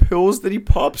like pills that he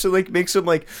pops and like makes him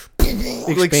like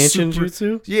Expansion super,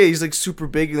 jutsu. Yeah, he's like super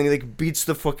big and then he like beats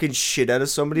the fucking shit out of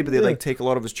somebody, but they like take a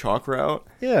lot of his chakra out.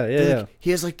 Yeah, Like,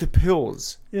 he has like the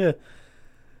pills. yeah.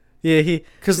 He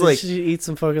Cause like, she eats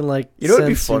some fucking like you know what'd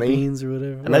be senzu funny? beans or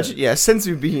whatever. imagine, yeah,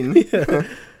 senzu bean. Yeah.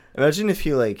 Imagine if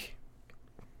he like,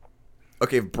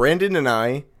 okay, if Brandon and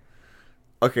I,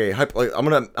 okay, like I'm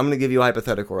gonna give you a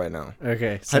hypothetical right now.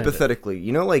 Okay. send it. Hypothetically,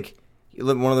 you know, like you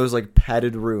live in one of those like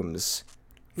padded rooms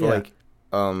for Yeah.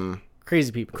 like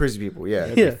Crazy people. crazy people. Yeah,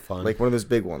 That'd be Yeah. fun. like one of those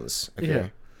big ones. Okay. Yeah.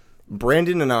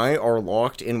 Brandon and I are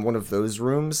locked in one of those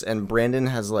rooms, and Brandon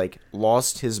has like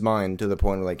lost his mind to the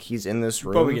point where like he's in this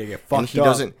room Probably gonna get and fucked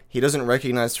up. he doesn't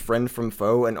recness friend from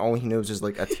foe, and all he knows is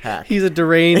like attack. He's a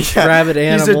deranged Yeah, rabid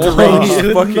animal. He's a deranged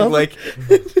He's fucking nothing- like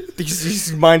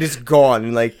his mind is gone,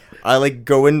 and like I like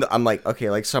go in. I'm like okay,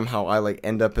 like somehow I like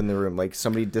end up in the room. Like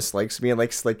somebody dislikes me and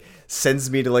like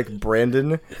sends me to like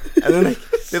Brandon, and then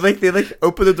they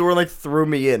open the door and like throw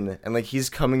me in, and like he's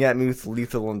coming at me with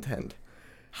lethal intent.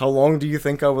 How long do you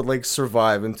think I would like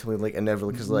survive until he like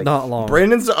inevitably? Because like Not long.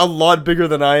 Brandon's a lot bigger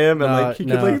than I am, and like he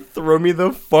could no. like throw me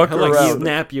the fuck He'll, like, around.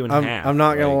 snap you in half. I'm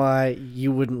not gonna like, lie.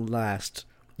 You wouldn't last.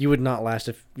 You would not last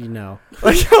if you know.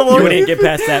 Like how long? You wouldn't get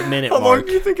past that minute How long mark.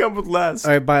 do you think I would last?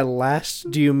 All right. By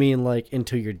last, do you mean like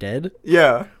until you're dead?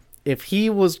 Yeah. If he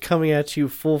was coming at you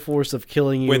full force of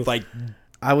killing you, With like,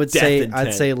 I would death say intent.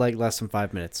 I'd say like less than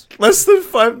 5 minutes. Less than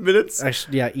 5 minutes.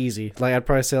 Actually, yeah, easy. Like I'd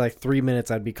probably say like 3 minutes.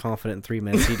 I'd be confident in 3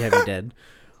 minutes he'd have you dead.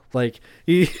 Like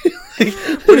he,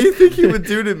 What do you think he would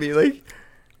do to me? Like,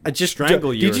 I just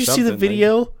Strangle you Did or you see the something,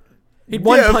 video? he'd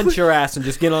one Yeah, punch your ass and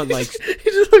just get on like, He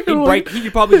just fucking he'd break.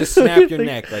 He'd probably just snap your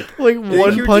neck like like he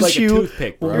one would punch like a you,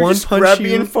 toothpick, bro. one just punch grab you,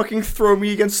 me and fucking throw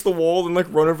me against the wall and like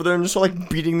run over there and just start like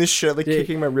beating this shit, like Yeah,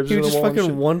 kicking my ribs he in would the just wall. and fucking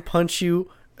shit. one punch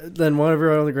you, then one of you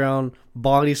on the ground,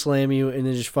 body slam you, and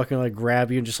then just fucking like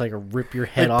grab you and just like rip your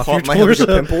head Like, off pop your my head like a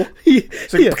torso. pimple. yeah,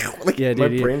 It's like, like yeah, my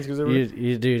dude, brains goes everywhere.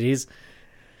 dude, he's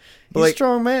But, a like-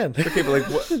 strong man. Okay, but like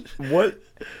what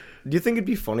do you think it'd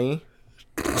be funny?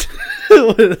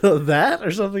 That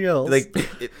or something else? Like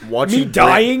watching me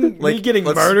dying, like, me getting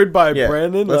let's- murdered by yeah,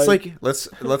 Brandon.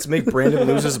 let's make Brandon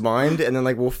lose his mind and then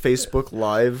like we'll Facebook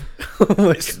live oh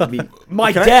my god, me.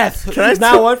 my Can I- death can I is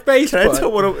tell- now on Facebook.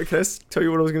 Can I tell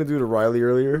you what I was gonna do to Riley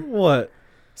earlier? what?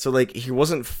 So like he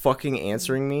wasn't fucking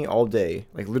answering me all day.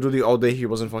 Like literally all day he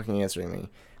wasn't fucking answering me.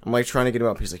 I'm like trying to get him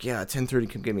up. He's like, yeah, 10:30,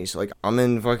 come get me. So like I'm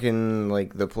in fucking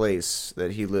like the place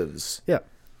that he lives. Yeah.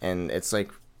 And it's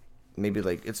like maybe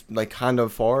like it's like kind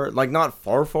of far, like not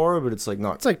far, but it's like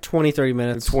not It's like 20-30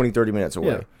 minutes. 20-30 minutes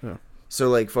away. Yeah. So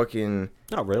like fucking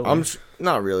Not really.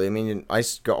 not really. I mean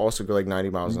also go like 90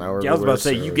 miles an hour. yeah, I was about to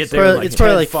say everywhere, you so get it's there. probably- in like it's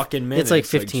probably 10 like- fucking minutes. it's like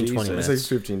 15, 20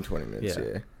 Jesus. It's like 15-20 minutes. Yeah.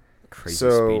 Yeah. Crazy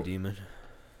So- speed demon.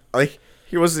 Like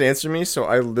he wasn't answering me, so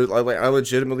I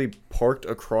legitimately parked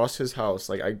across his house.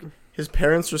 Like his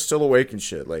parents were still awake and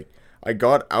shit. Like I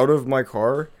got out of my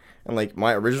car and like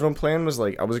my original plan was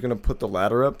like I was gonna put the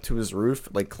ladder up to his roof,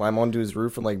 like climb onto his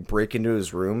roof and like break into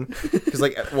his room. Cause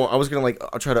like I was gonna like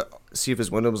I'll try to see if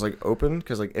his window was like open.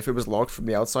 Cause like if it was locked from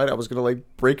the outside, I was gonna like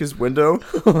break his window.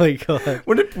 Oh my god.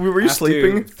 Were you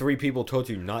sleeping? 3 people told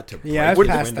you not to. Yeah, break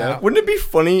I've the passed window. out. Wouldn't it be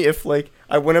funny if like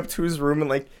I went up to his room and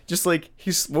like just like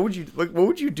what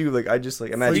would you do? Like I just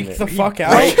like imagine Freak it. the fuck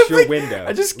out. Breaks your Like, window.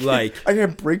 I just like I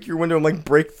can break your window and like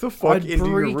break the fuck I'd into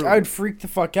your room. I'd freak the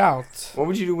fuck out. What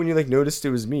would you do when you like noticed it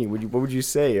was me? What would you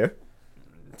say?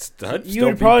 I'd You still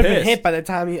would probably been pissed. hit by the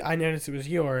time I noticed it was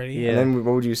you already. Yeah. And then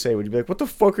what would you say? Would you be like, "What the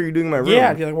fuck are you doing in my room?" Yeah,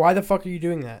 I'd be like, why the fuck are you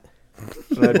doing that?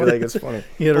 And I'd be like, "It's funny."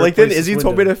 He had to But, like then replace his Izzy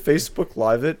told me window. to Facebook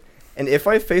Live it, and if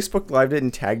I Facebook Lived it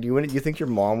and tagged you in it, you think your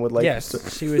mom would like? Yes,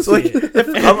 she would So, like, see it. if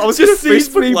I was gonna Just sees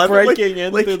Facebook me Live it, like, breaking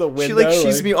in like through the she window,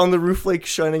 sees like- me on the roof like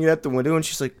shining it at the window, and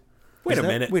she's like, Wait a "Is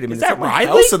minute. Wait a minute, Is that my Riley?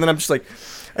 house?" And then I'm just like,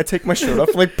 I take my shirt off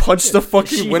and like punch the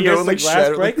fucking She window hears and the like glass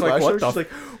shatter break, the like, glass. what She's the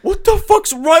like, "What the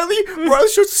fuck's Riley?" Riley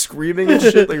starts screaming and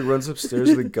shit. Like runs upstairs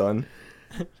with a gun.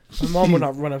 My mom would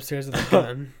not run upstairs with a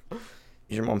gun.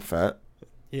 Is your mom fat?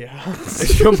 Yeah,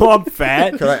 Is your mom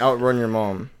fat? Could I outrun your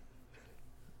mom?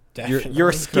 definitely. You're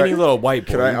a skinny little white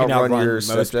boy. could I You can outrun outrun your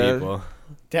most stepdad? people.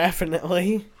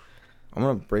 Definitely. I'm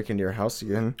gonna break into your house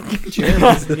again. Jeremy,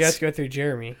 you have to go through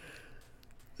Jeremy.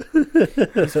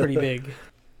 He's pretty big.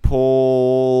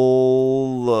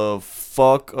 Pull the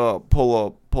fuck up. Pull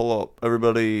up. pull up.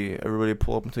 Everybody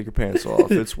pull up and take your pants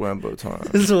off. It's Wambo time.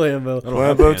 It's Wambo.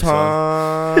 Wambo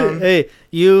time. Hey,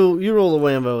 you roll the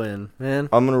Wambo in, man.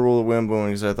 I'm gonna roll the Wambo in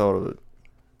because I thought of it.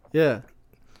 Yeah.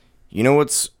 You know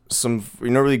what's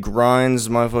really grinds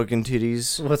my fucking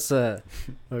titties? What's that?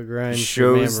 What grinds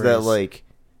your Shows that memories? like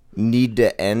need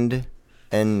to end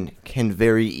and can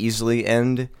very easily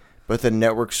end, but the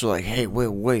networks are like, hey,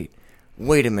 wait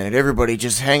a minute, everybody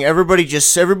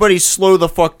slow the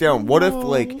fuck down. What if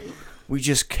like we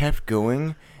just kept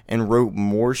going and wrote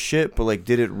more shit, but like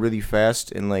did it really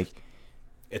fast and like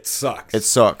It sucks.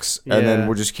 and then Yeah.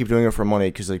 we'll just keep doing it for money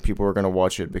because like people are gonna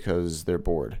watch it because they're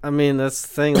bored. I mean, that's the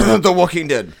thing. Like, The Walking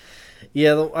Dead.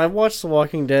 yeah, I watched The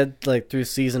Walking Dead like through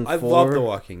season 4. I love The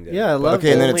Walking Dead. Yeah, I love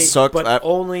Okay, and then it Only- sucked. but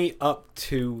only up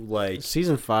to like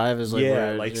Season 5 is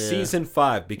like season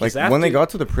 5 because Like after, when they got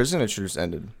to the prison, it should just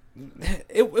ended.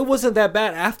 it wasn't that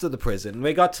bad after the prison.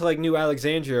 They got to like New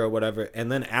Alexandria or whatever, and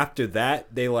then after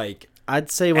that they like I'd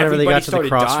say whenever they everybody got to the started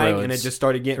crossroads, dying and it just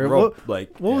started getting Or roped.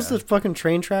 Like what was yeah. the fucking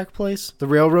train track place? The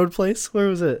railroad place? Where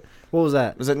was it? What was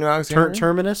that? Was that New Alexandria?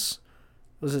 Terminus?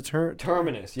 Was it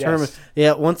Terminus? Yes. Terminus?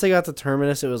 Yeah, once they got to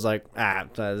Terminus, it was like,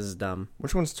 this is dumb.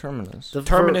 Which one's Terminus? The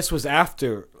Terminus was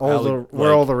after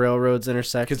where all the railroads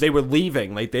intersect. because they were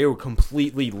leaving. Like they were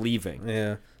completely leaving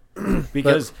Yeah.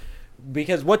 because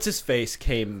what's his face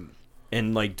came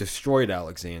and like destroyed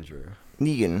Alexandria.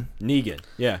 Negan.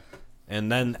 Yeah.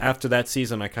 And then after that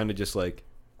season, I kind of just like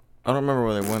I don't remember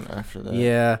where they went after that.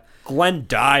 Yeah. Glenn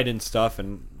died and stuff,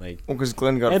 and like. Well, because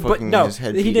Glenn got And, fucking but no, his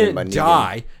head he beaten by didn't Negan.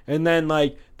 die. And then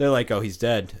like they're like, oh, he's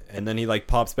dead. And then he like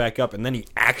pops back up, and then he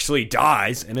actually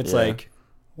dies. And it's Yeah. like,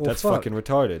 Well, that's fuck. fucking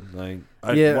retarded. Like,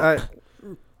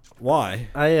 why?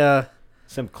 I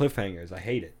Some cliffhangers. I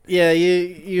hate it. yeah,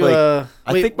 you Like,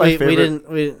 I wait, think my wait, we favorite-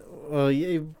 didn't well,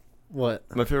 yeah, what?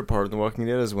 My favorite part of The Walking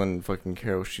Dead is when fucking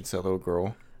Carol shoots that little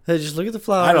girl. Hey, just look at the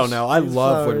flowers. I don't know. I Look at the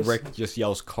love when flowers. Rick just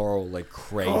yells Carl like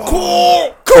crazy.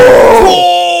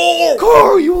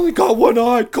 Carl, you only got one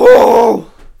eye,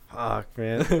 Carl. Fuck,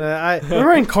 man. I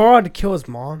Remember when Carl had to kill his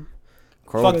mom?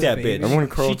 Carl Fuck was- that baby. bitch. Remember when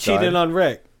Carl She cheated died? on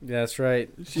Rick. That's right.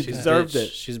 She She's deserved bitch. it.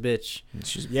 She's a bitch.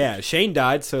 She's Yeah, Shane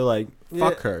died, so like,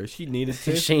 fuck her. She needed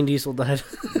to. Shane Diesel died.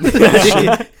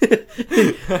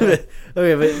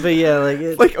 Okay, but yeah, like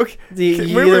like okay.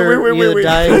 you Wait, either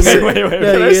die, Can I say- no, Can you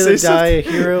I either say die a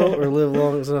hero or live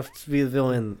long enough to be the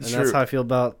villain, and Sure. that's how I feel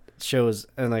about shows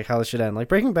and like how they should end. Like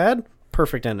Breaking Bad,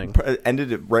 perfect ending.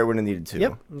 Ended it right when it needed to.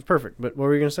 Yep, it was perfect. But what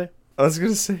were you gonna say? I was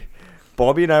gonna say,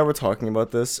 Bobby and I were talking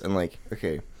about this, and like,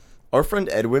 okay, our friend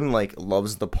Edwin like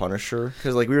loves The Punisher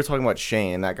because like we were talking about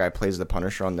Shane, and that guy plays The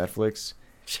Punisher on Netflix.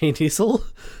 Shane Diesel.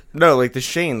 No, like the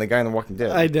Shane, the guy in The Walking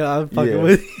Dead. I know. I'm fucking Yeah.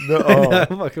 with you. No, I know, oh.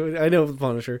 I'm fucking with you. I know the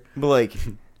Punisher. But like,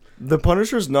 The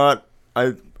Punisher's not.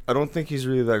 I don't think he's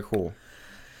really that cool.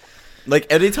 Like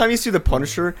anytime you see The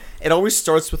Punisher, it always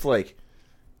starts with like.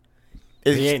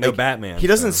 He ain't no like, Batman. He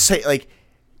doesn't so. say like.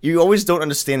 You always don't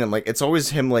understand him. Like it's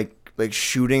always him like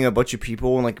shooting a bunch of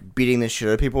people and like beating the shit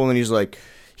out of people, and then he's like.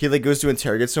 He like goes to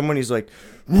interrogate someone. He's like,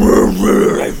 like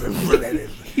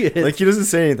he doesn't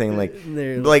say anything.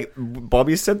 Like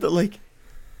Bobby said that. Like,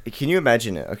 can you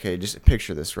imagine it? Okay, just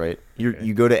picture this. Right,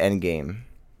 you go to Endgame,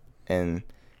 and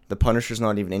the Punisher's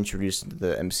not even introduced into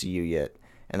the MCU yet,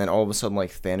 and then all of a sudden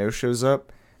like Thanos shows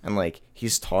up, and like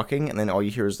he's talking, and then all you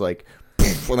hear is like,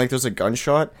 when like there's a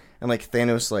gunshot, and like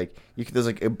Thanos like there's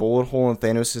like a bullet hole in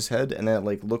Thanos' head, and then it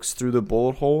like looks through the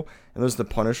bullet hole, and there's the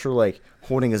Punisher like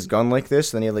holding his gun like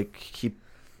this, and then he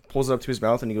pulls it up to his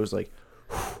mouth, and he goes like,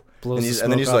 Blows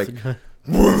and the then smoke he's off like, the gun.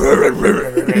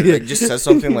 like just says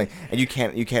something like, and you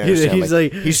can't understand. He's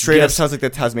like, like, he straight up guess- sounds like the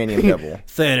Tasmanian devil.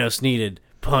 Thanos needed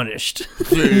punished.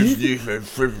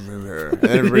 And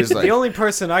everybody's like, The only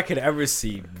person I could ever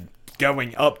see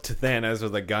going up to Thanos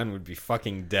with a gun would be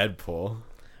fucking Deadpool.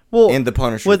 Well, and the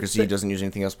Punisher what because he the- doesn't use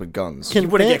anything else but guns. He Can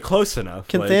wouldn't Than- get close enough.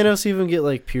 Can like, Thanos even get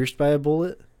like pierced by a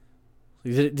bullet?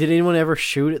 Did anyone ever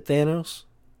shoot at Thanos?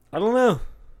 I don't know.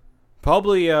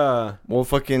 Probably Well,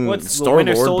 fucking what's the Star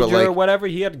Winter Lord, Soldier but like or whatever.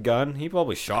 He had a gun. He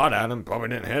probably shot at him. Probably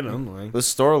didn't hit him. Like the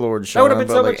Star Lord that shot would have him,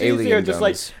 been but so like much easier. alien Just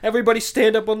guns. like everybody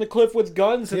stand up on the cliff with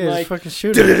guns and Yeah, like just fucking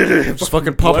shoot him. Just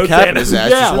fucking pop Blow a cap in Thanos. his ass.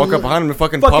 Yeah. Just walk up behind him and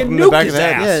fucking Fucking pop him in the nuke back of his the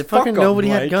head. ass. Yeah, Fuck fucking 'em, nobody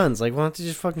had like- guns. Like, why don't you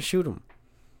just fucking shoot him?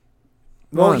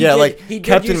 Well, Yeah, like, he did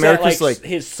Captain use that, America's, like-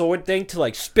 his sword thing to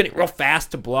like spin it real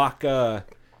fast to block.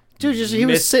 Dude, just he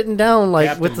was Miss sitting down like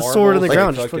Captain with the sword in the Marvel's,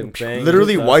 ground. like, Just fucking fucking, thing.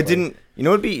 Literally, Stuff, why like- didn't you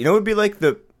know? It'd be like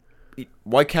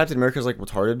why Captain America's like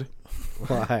retarded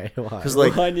why? because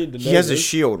like Well, I need to he know has a this.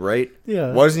 shield, right?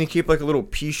 Yeah. Why doesn't he keep like a little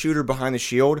pea shooter behind the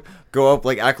shield? Go up,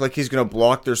 like act like he's gonna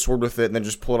block their sword with it, and then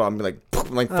just pull it out and be like,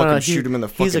 like I don't know, fucking shoot him in the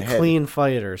fucking He's a head. clean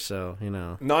fighter, so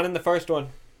Not in the first one.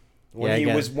 Yeah, I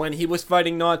guess. When he was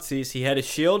fighting Nazis, he had his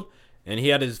shield and he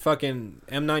had his fucking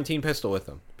M19 pistol with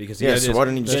him because he Yeah, had so his, why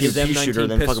didn't he he had just his get a pea shooter M19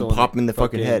 and then pistol fucking and pop him in the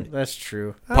fucking head? that's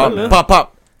true. Pop, pop,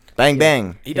 pop, bang,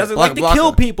 bang. He doesn't Block, like to block kill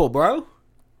him. people, bro.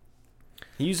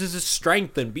 He uses his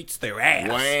strength and beats their ass.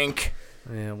 Wank.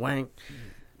 Yeah, wank.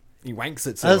 He wanks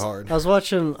it I so was, hard. I was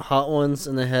watching Hot Ones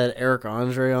and they had Eric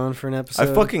Andre on for an I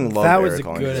episode. fucking love That was Eric a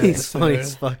Andre. good He's funny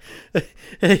as episode. fuck.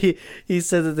 he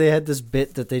said that they had this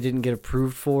bit that they didn't get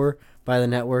approved for by the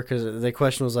network because the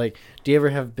question was like, do you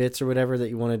ever have bits or whatever that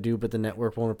you want to do but the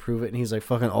network won't approve it? And he's like,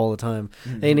 fucking all the time.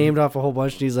 They named off a whole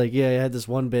bunch and he's like, yeah, I had this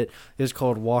one bit. It was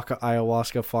called Waka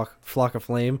Ayahuasca Flock of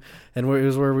Flame, and it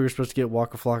was where we were supposed to get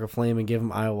Waka Flock of Flame and give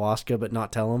him ayahuasca but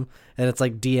not tell him, and it's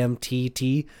like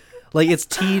DMT. Like, it's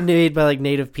tea made by, like,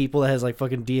 native people that has, like,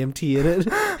 fucking DMT in it.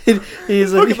 And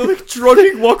he's like, Fucking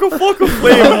drugging Waka Flocka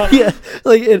Flame. yeah,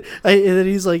 like, and then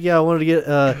he's like, yeah, I wanted to get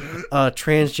a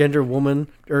transgender woman,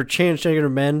 or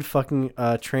transgender men fucking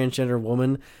transgender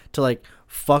woman to, like,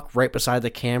 fuck right beside the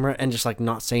camera and just, like,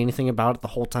 not say anything about it the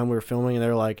whole time we were filming, and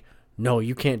they're like, no,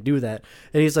 you can't do that.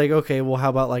 And he's like, okay, well, how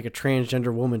about, like, a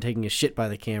transgender woman taking a shit by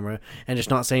the camera and just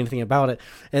not say anything about it?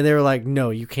 And they were like, no,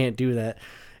 you can't do that.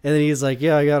 And then he's like,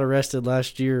 yeah, I got arrested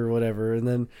last year or whatever, and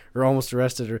then, or almost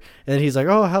arrested. And he's like,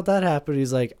 oh, how'd that happen?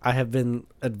 He's like, I have been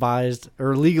advised,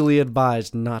 or legally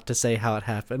advised, not to say how it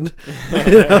happened.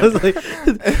 And I was like,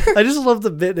 I just love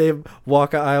the bit name,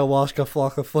 Waka Ayahuasca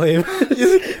Flock of Flame.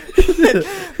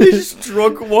 They just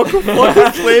drug Waka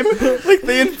Flocka Flame. Like,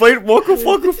 they invite Waka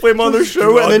Flocka Flame on their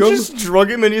show and then Drug him. just drug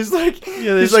him, and he's like,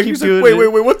 Yeah, they he's just like, keep he's like, doing wait, it. wait,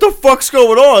 wait, what the fuck's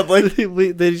going on? Like,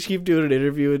 They just keep doing an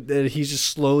interview, and he's just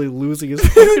slowly losing his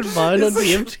fucking mind on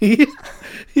DMT.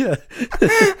 Yeah.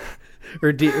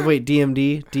 Or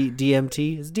DMD?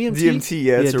 DMT? Is DMT? DMT,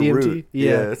 yeah, it's a DMT. root.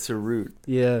 Yeah. it's a root.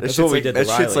 Yeah. That That's shit's what we like- did that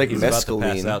to shit's Riley. like He's about to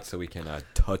pass mescaline. out so we cannot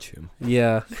touch him.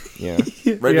 Yeah. Yeah,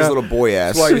 right, Yeah. his little boy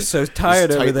ass. That's why you're so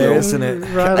tired Just over tight there, little- isn't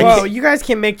it? Riley, Whoa, you guys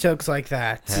can't make jokes like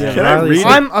that. yeah, Can I Riley's- read it?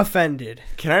 I'm offended.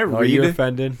 Can I Are you read?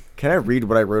 offended? Can I read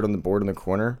what I wrote on the board in the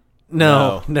corner?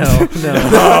 No, No.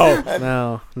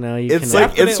 no, you It's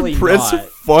cannot. like it's Definitely it's not.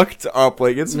 fucked up.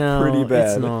 Like, it's No, pretty bad.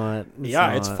 it's not.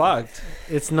 Yeah, it's not. fucked.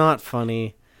 It's not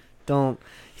funny. Don't.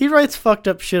 He writes fucked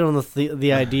up shit on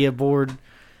the idea board.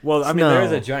 Well, I mean, No. there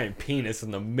is a giant penis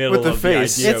in the middle With the of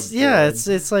face. the idea. It's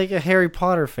yeah, it's like a Harry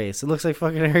Potter face. It looks like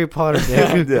fucking Harry Potter.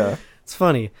 Dude. Yeah. It's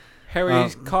funny. Harry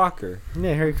Cocker.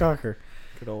 Yeah, Harry Cocker.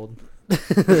 Good old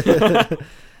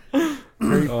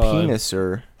Harry Penis,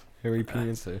 sir. Harry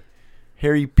Penis.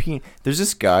 Harry Penis. There's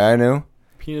this guy I know,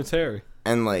 Penis Harry.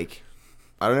 and like,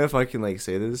 I don't know if I can like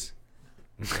say this.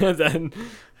 Then,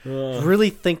 Really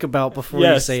think about before you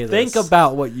yes, say this. think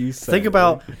about what you say. Think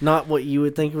about not what you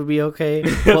would think would be okay,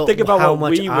 but Think about how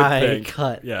what much we would I think.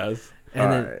 cut. Yes.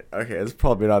 And then, Alright, okay, it's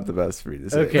probably not the best for me to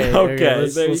say. okay, Okay,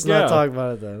 let's, there you let's not go. talk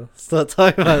about it then. Let's not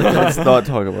talk about it Let's then. not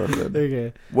talk about that.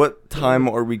 Okay. What time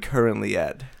are we currently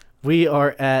at? We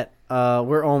are at,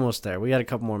 we're almost there. We got a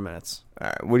couple more minutes.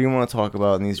 Alright, what do you want to talk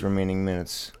about in these remaining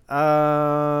minutes?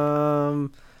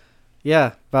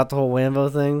 Yeah, about the whole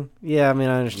Wambo thing. Yeah, I mean,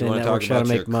 I You understand want to networks talk trying about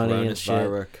to your make money and shit.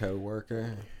 coronavirus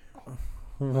coworker?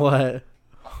 What?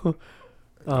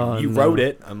 Oh, You no. wrote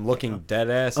it. I'm looking dead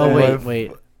ass. Oh, at wait,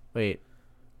 it. wait.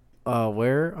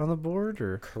 Where on the board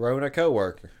or? Corona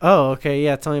coworker. Oh, okay.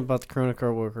 Yeah, tell me about the Corona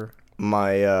coworker.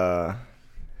 My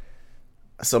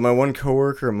so my one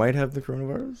coworker might have the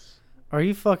coronavirus. Are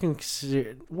you fucking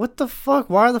serious? What the fuck?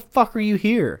 Why the fuck are you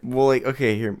here? Well, like,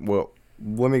 okay, here. Well,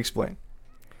 let me explain.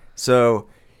 So,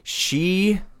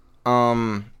 she,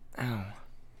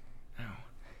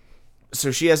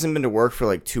 So she hasn't been to work for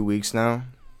like 2 weeks now,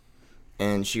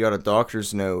 and she got a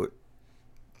doctor's note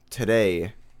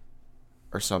today,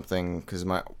 or something, because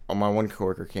my one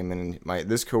coworker came in, and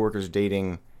this coworker's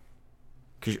dating.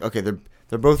 Cause, okay,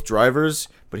 they're both drivers,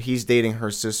 but he's dating her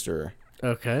sister,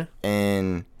 Okay.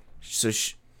 and so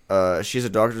she has a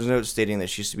doctor's note stating that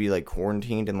she used to be like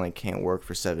quarantined and like can't work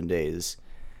for 7 days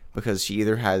because she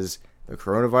either has the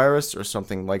coronavirus or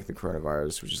something like the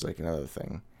coronavirus, which is like another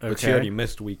thing. But she Okay. already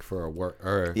missed a week for a work.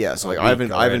 Or Yeah, so like a I haven't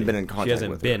week I haven't already. been in contact She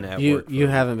hasn't with been her. at You work. you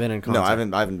for- haven't been in contact.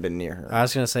 No, I haven't been near her. I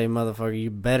was gonna say, motherfucker, you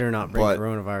better not bring But-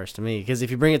 coronavirus to me, because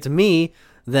if you bring it to me,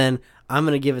 then I'm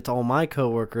gonna give it to all my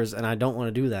coworkers, and I don't want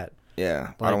to do that.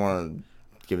 Yeah, I Like, don't want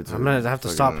to give it to. I'm gonna have to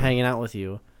stop fucking- hanging out with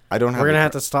you. I don't have. We're gonna the-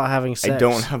 have to stop having sex. I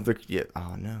don't have the. Yeah.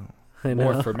 Oh no. I know.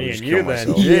 More for me I'll just and you kill than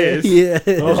myself. yes. Yeah.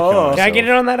 Oh. Can I get it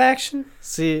on that action?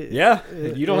 See. Yeah,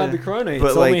 you don't have the Yeah. corona. It's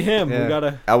But, only like, him. yeah. We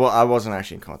gotta. I wasn't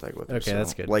actually in contact with her. Okay, so,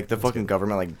 that's good. Like the That's fucking good.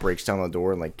 government like breaks down the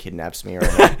door and like kidnaps me.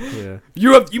 Right now.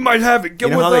 Yeah. You might have it. Get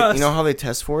you know with how they us. you know how they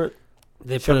test for it?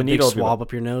 They Shove put a a big needle through swab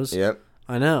up your nose. Yep.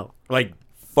 I know. like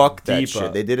Fuck that Deep shit.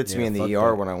 up. They did it to me Yeah, in the fuck ER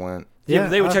that. when I went. yeah, but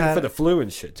they were I've checking had for the it. flu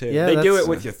and shit too. Yeah, they do that's- it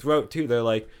with your throat too. They're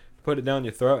like put it down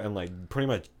your throat and like pretty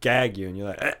much gag you, and you're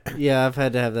like, Yeah, I've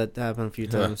had to have that happen a few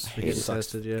times. to hate get it.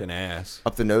 tested. Yeah. fucking ass.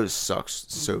 Up the nose sucks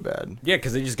so bad. Yeah,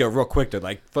 because they just go real quick. They're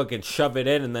like fucking shove it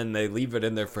in and then they leave it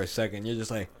in there for a second. You're just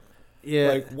like, Yeah.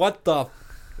 like what the,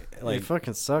 It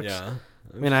fucking sucks. yeah.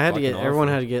 I mean, I had to get everyone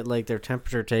had to get like their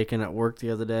temperature taken at work the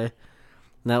other day, and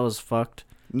that was fucked.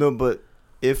 No, but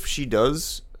if she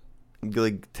does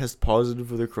like test positive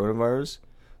for the coronavirus,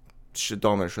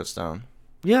 Domino shuts down.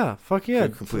 Yeah, fuck yeah.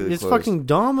 Completely It's closed. fucking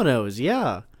Domino's.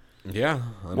 Yeah, Yeah.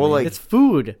 I Well, mean, like- it's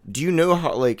food. Do you know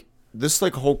how like this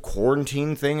like whole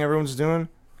quarantine thing everyone's doing?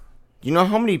 You know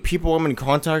how many people I'm in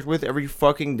contact with every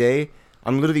fucking day?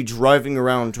 I'm literally driving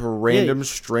around to random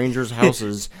strangers'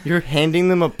 houses, You're- handing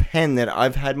them a pen that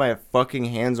I've had my fucking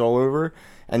hands all over,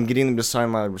 and getting them to sign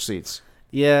my receipts.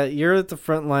 Yeah, you're at the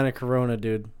front line of Corona,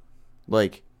 dude.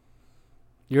 Like,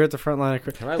 You're at the front line of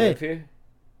Corona. can I Hey, live here?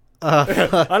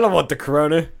 uh, I don't want the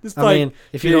corona. It's I like, mean,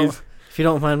 if you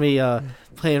don't mind me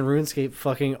playing RuneScape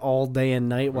fucking all day and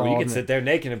night while well, you I'm can sit there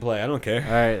naked and play. I don't care.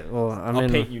 All right, well, I'm I'll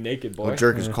in. paint you naked, boy. I'll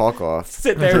jerk his Yeah. cock off.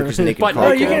 Sit there, Jerk his naked butt cock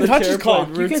No, off. you naked on can't the touch chair his cock.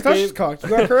 playing You can't touch his RuneScape. cock. You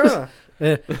got corona.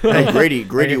 Hey,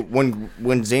 Grady,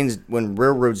 when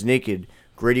Railroad's naked,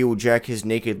 Grady will jack his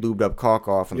naked lubed up cock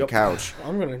off on Yep. the couch.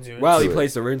 I'm gonna do it. While he Do it.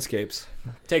 plays the RuneScapes.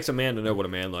 Takes a man to know what a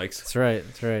man likes. That's right.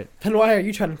 That's right, Then why are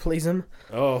you trying to please him?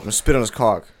 I'm Oh. gonna spit on his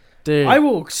cock. dude. I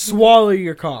will swallow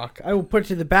your cock. I will put it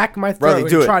to the back of my throat Riley,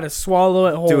 do and it. try to swallow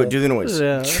it whole. Do it. Do the noise.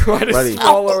 Yeah. Try to Buddy.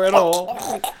 swallow it all.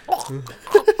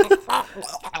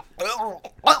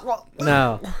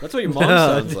 No. That's what your mom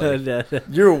sounds like. No.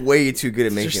 You're way too good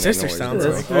at Your making sister that noise.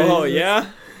 sounds bro. like- Oh, yeah?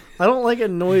 I don't like a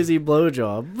noisy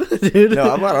blowjob, dude. No,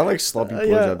 I like sloppy blowjobs.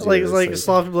 yeah, like either. like It's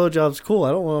sloppy blowjob's cool.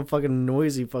 I don't want a fucking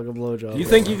noisy fucking blowjob. Do you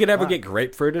think you could ever get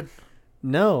grapefruited?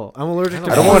 No, I'm allergic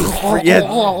to. I don't want. Yeah,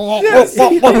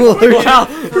 I'm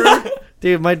allergic.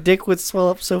 Dude, my dick would swell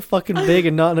up so fucking big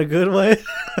and not in a good way.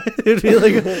 It'd be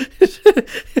like,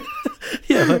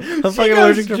 yeah, I'm fucking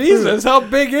allergic to fruit. Jesus, how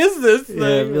big is this thing? Yeah,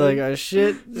 it'd be like, oh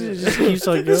shit, it just keeps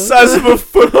on the going. size of a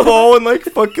football and like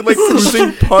fucking like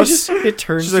oozing pus. It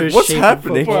turns She's to like, a "What's shape of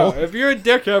happening?" football. Bro, if your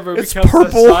dick ever It's becomes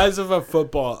purple. the size of a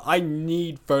football, I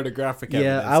need photographic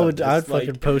evidence. Yeah, I would. of I'd this. Like,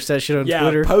 fucking post that shit on yeah,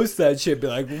 Twitter. post that shit. Be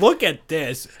like, look at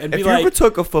this, and If be you ever like,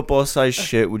 took a football sized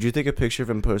shit, would you take a picture of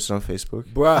him posted on Facebook?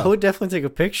 I bro, would definitely take a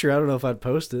picture. I don't know if I'd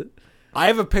post it. I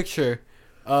have a picture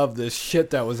of this shit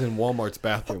that was in Walmart's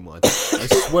bathroom once. I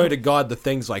swear to God, the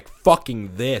thing's like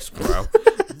fucking this, bro.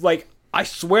 Like, I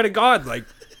swear to God, like,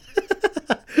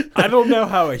 I don't know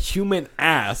how a human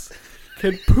ass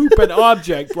can poop an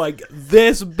object like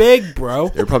this big, bro.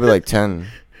 They're probably like 10,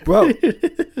 Bro,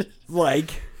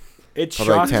 like, it's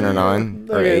probably like shocking. 10 or 9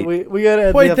 or Okay, 8. we gotta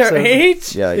end Wait, the they're episode.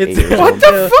 8? Yeah, like It's- 8 years What old.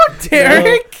 the fuck,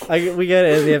 Derek? We gotta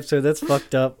end the episode. That's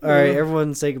fucked up. All right,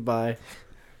 everyone, say goodbye.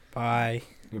 Bye.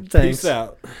 Thanks. Peace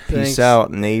out. Thanks. Peace out,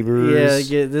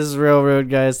 neighbors. Yeah, this is Railroad,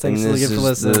 guys. Thanks And again for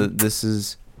this is listening. This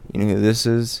is, you know who this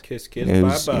is? Kiss, You kiss, know bye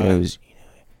who's, bye. you know who's,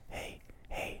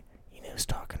 hey, you know who's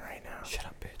talking right now? Shut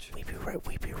up, bitch.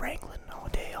 We be wrangling all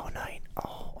day, all night,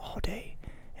 all day,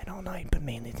 and all night, but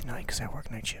mainly tonight because I work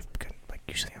night shift. Because, like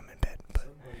usually I'm in bed,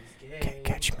 but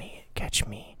catch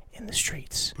me in the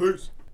streets. Peace.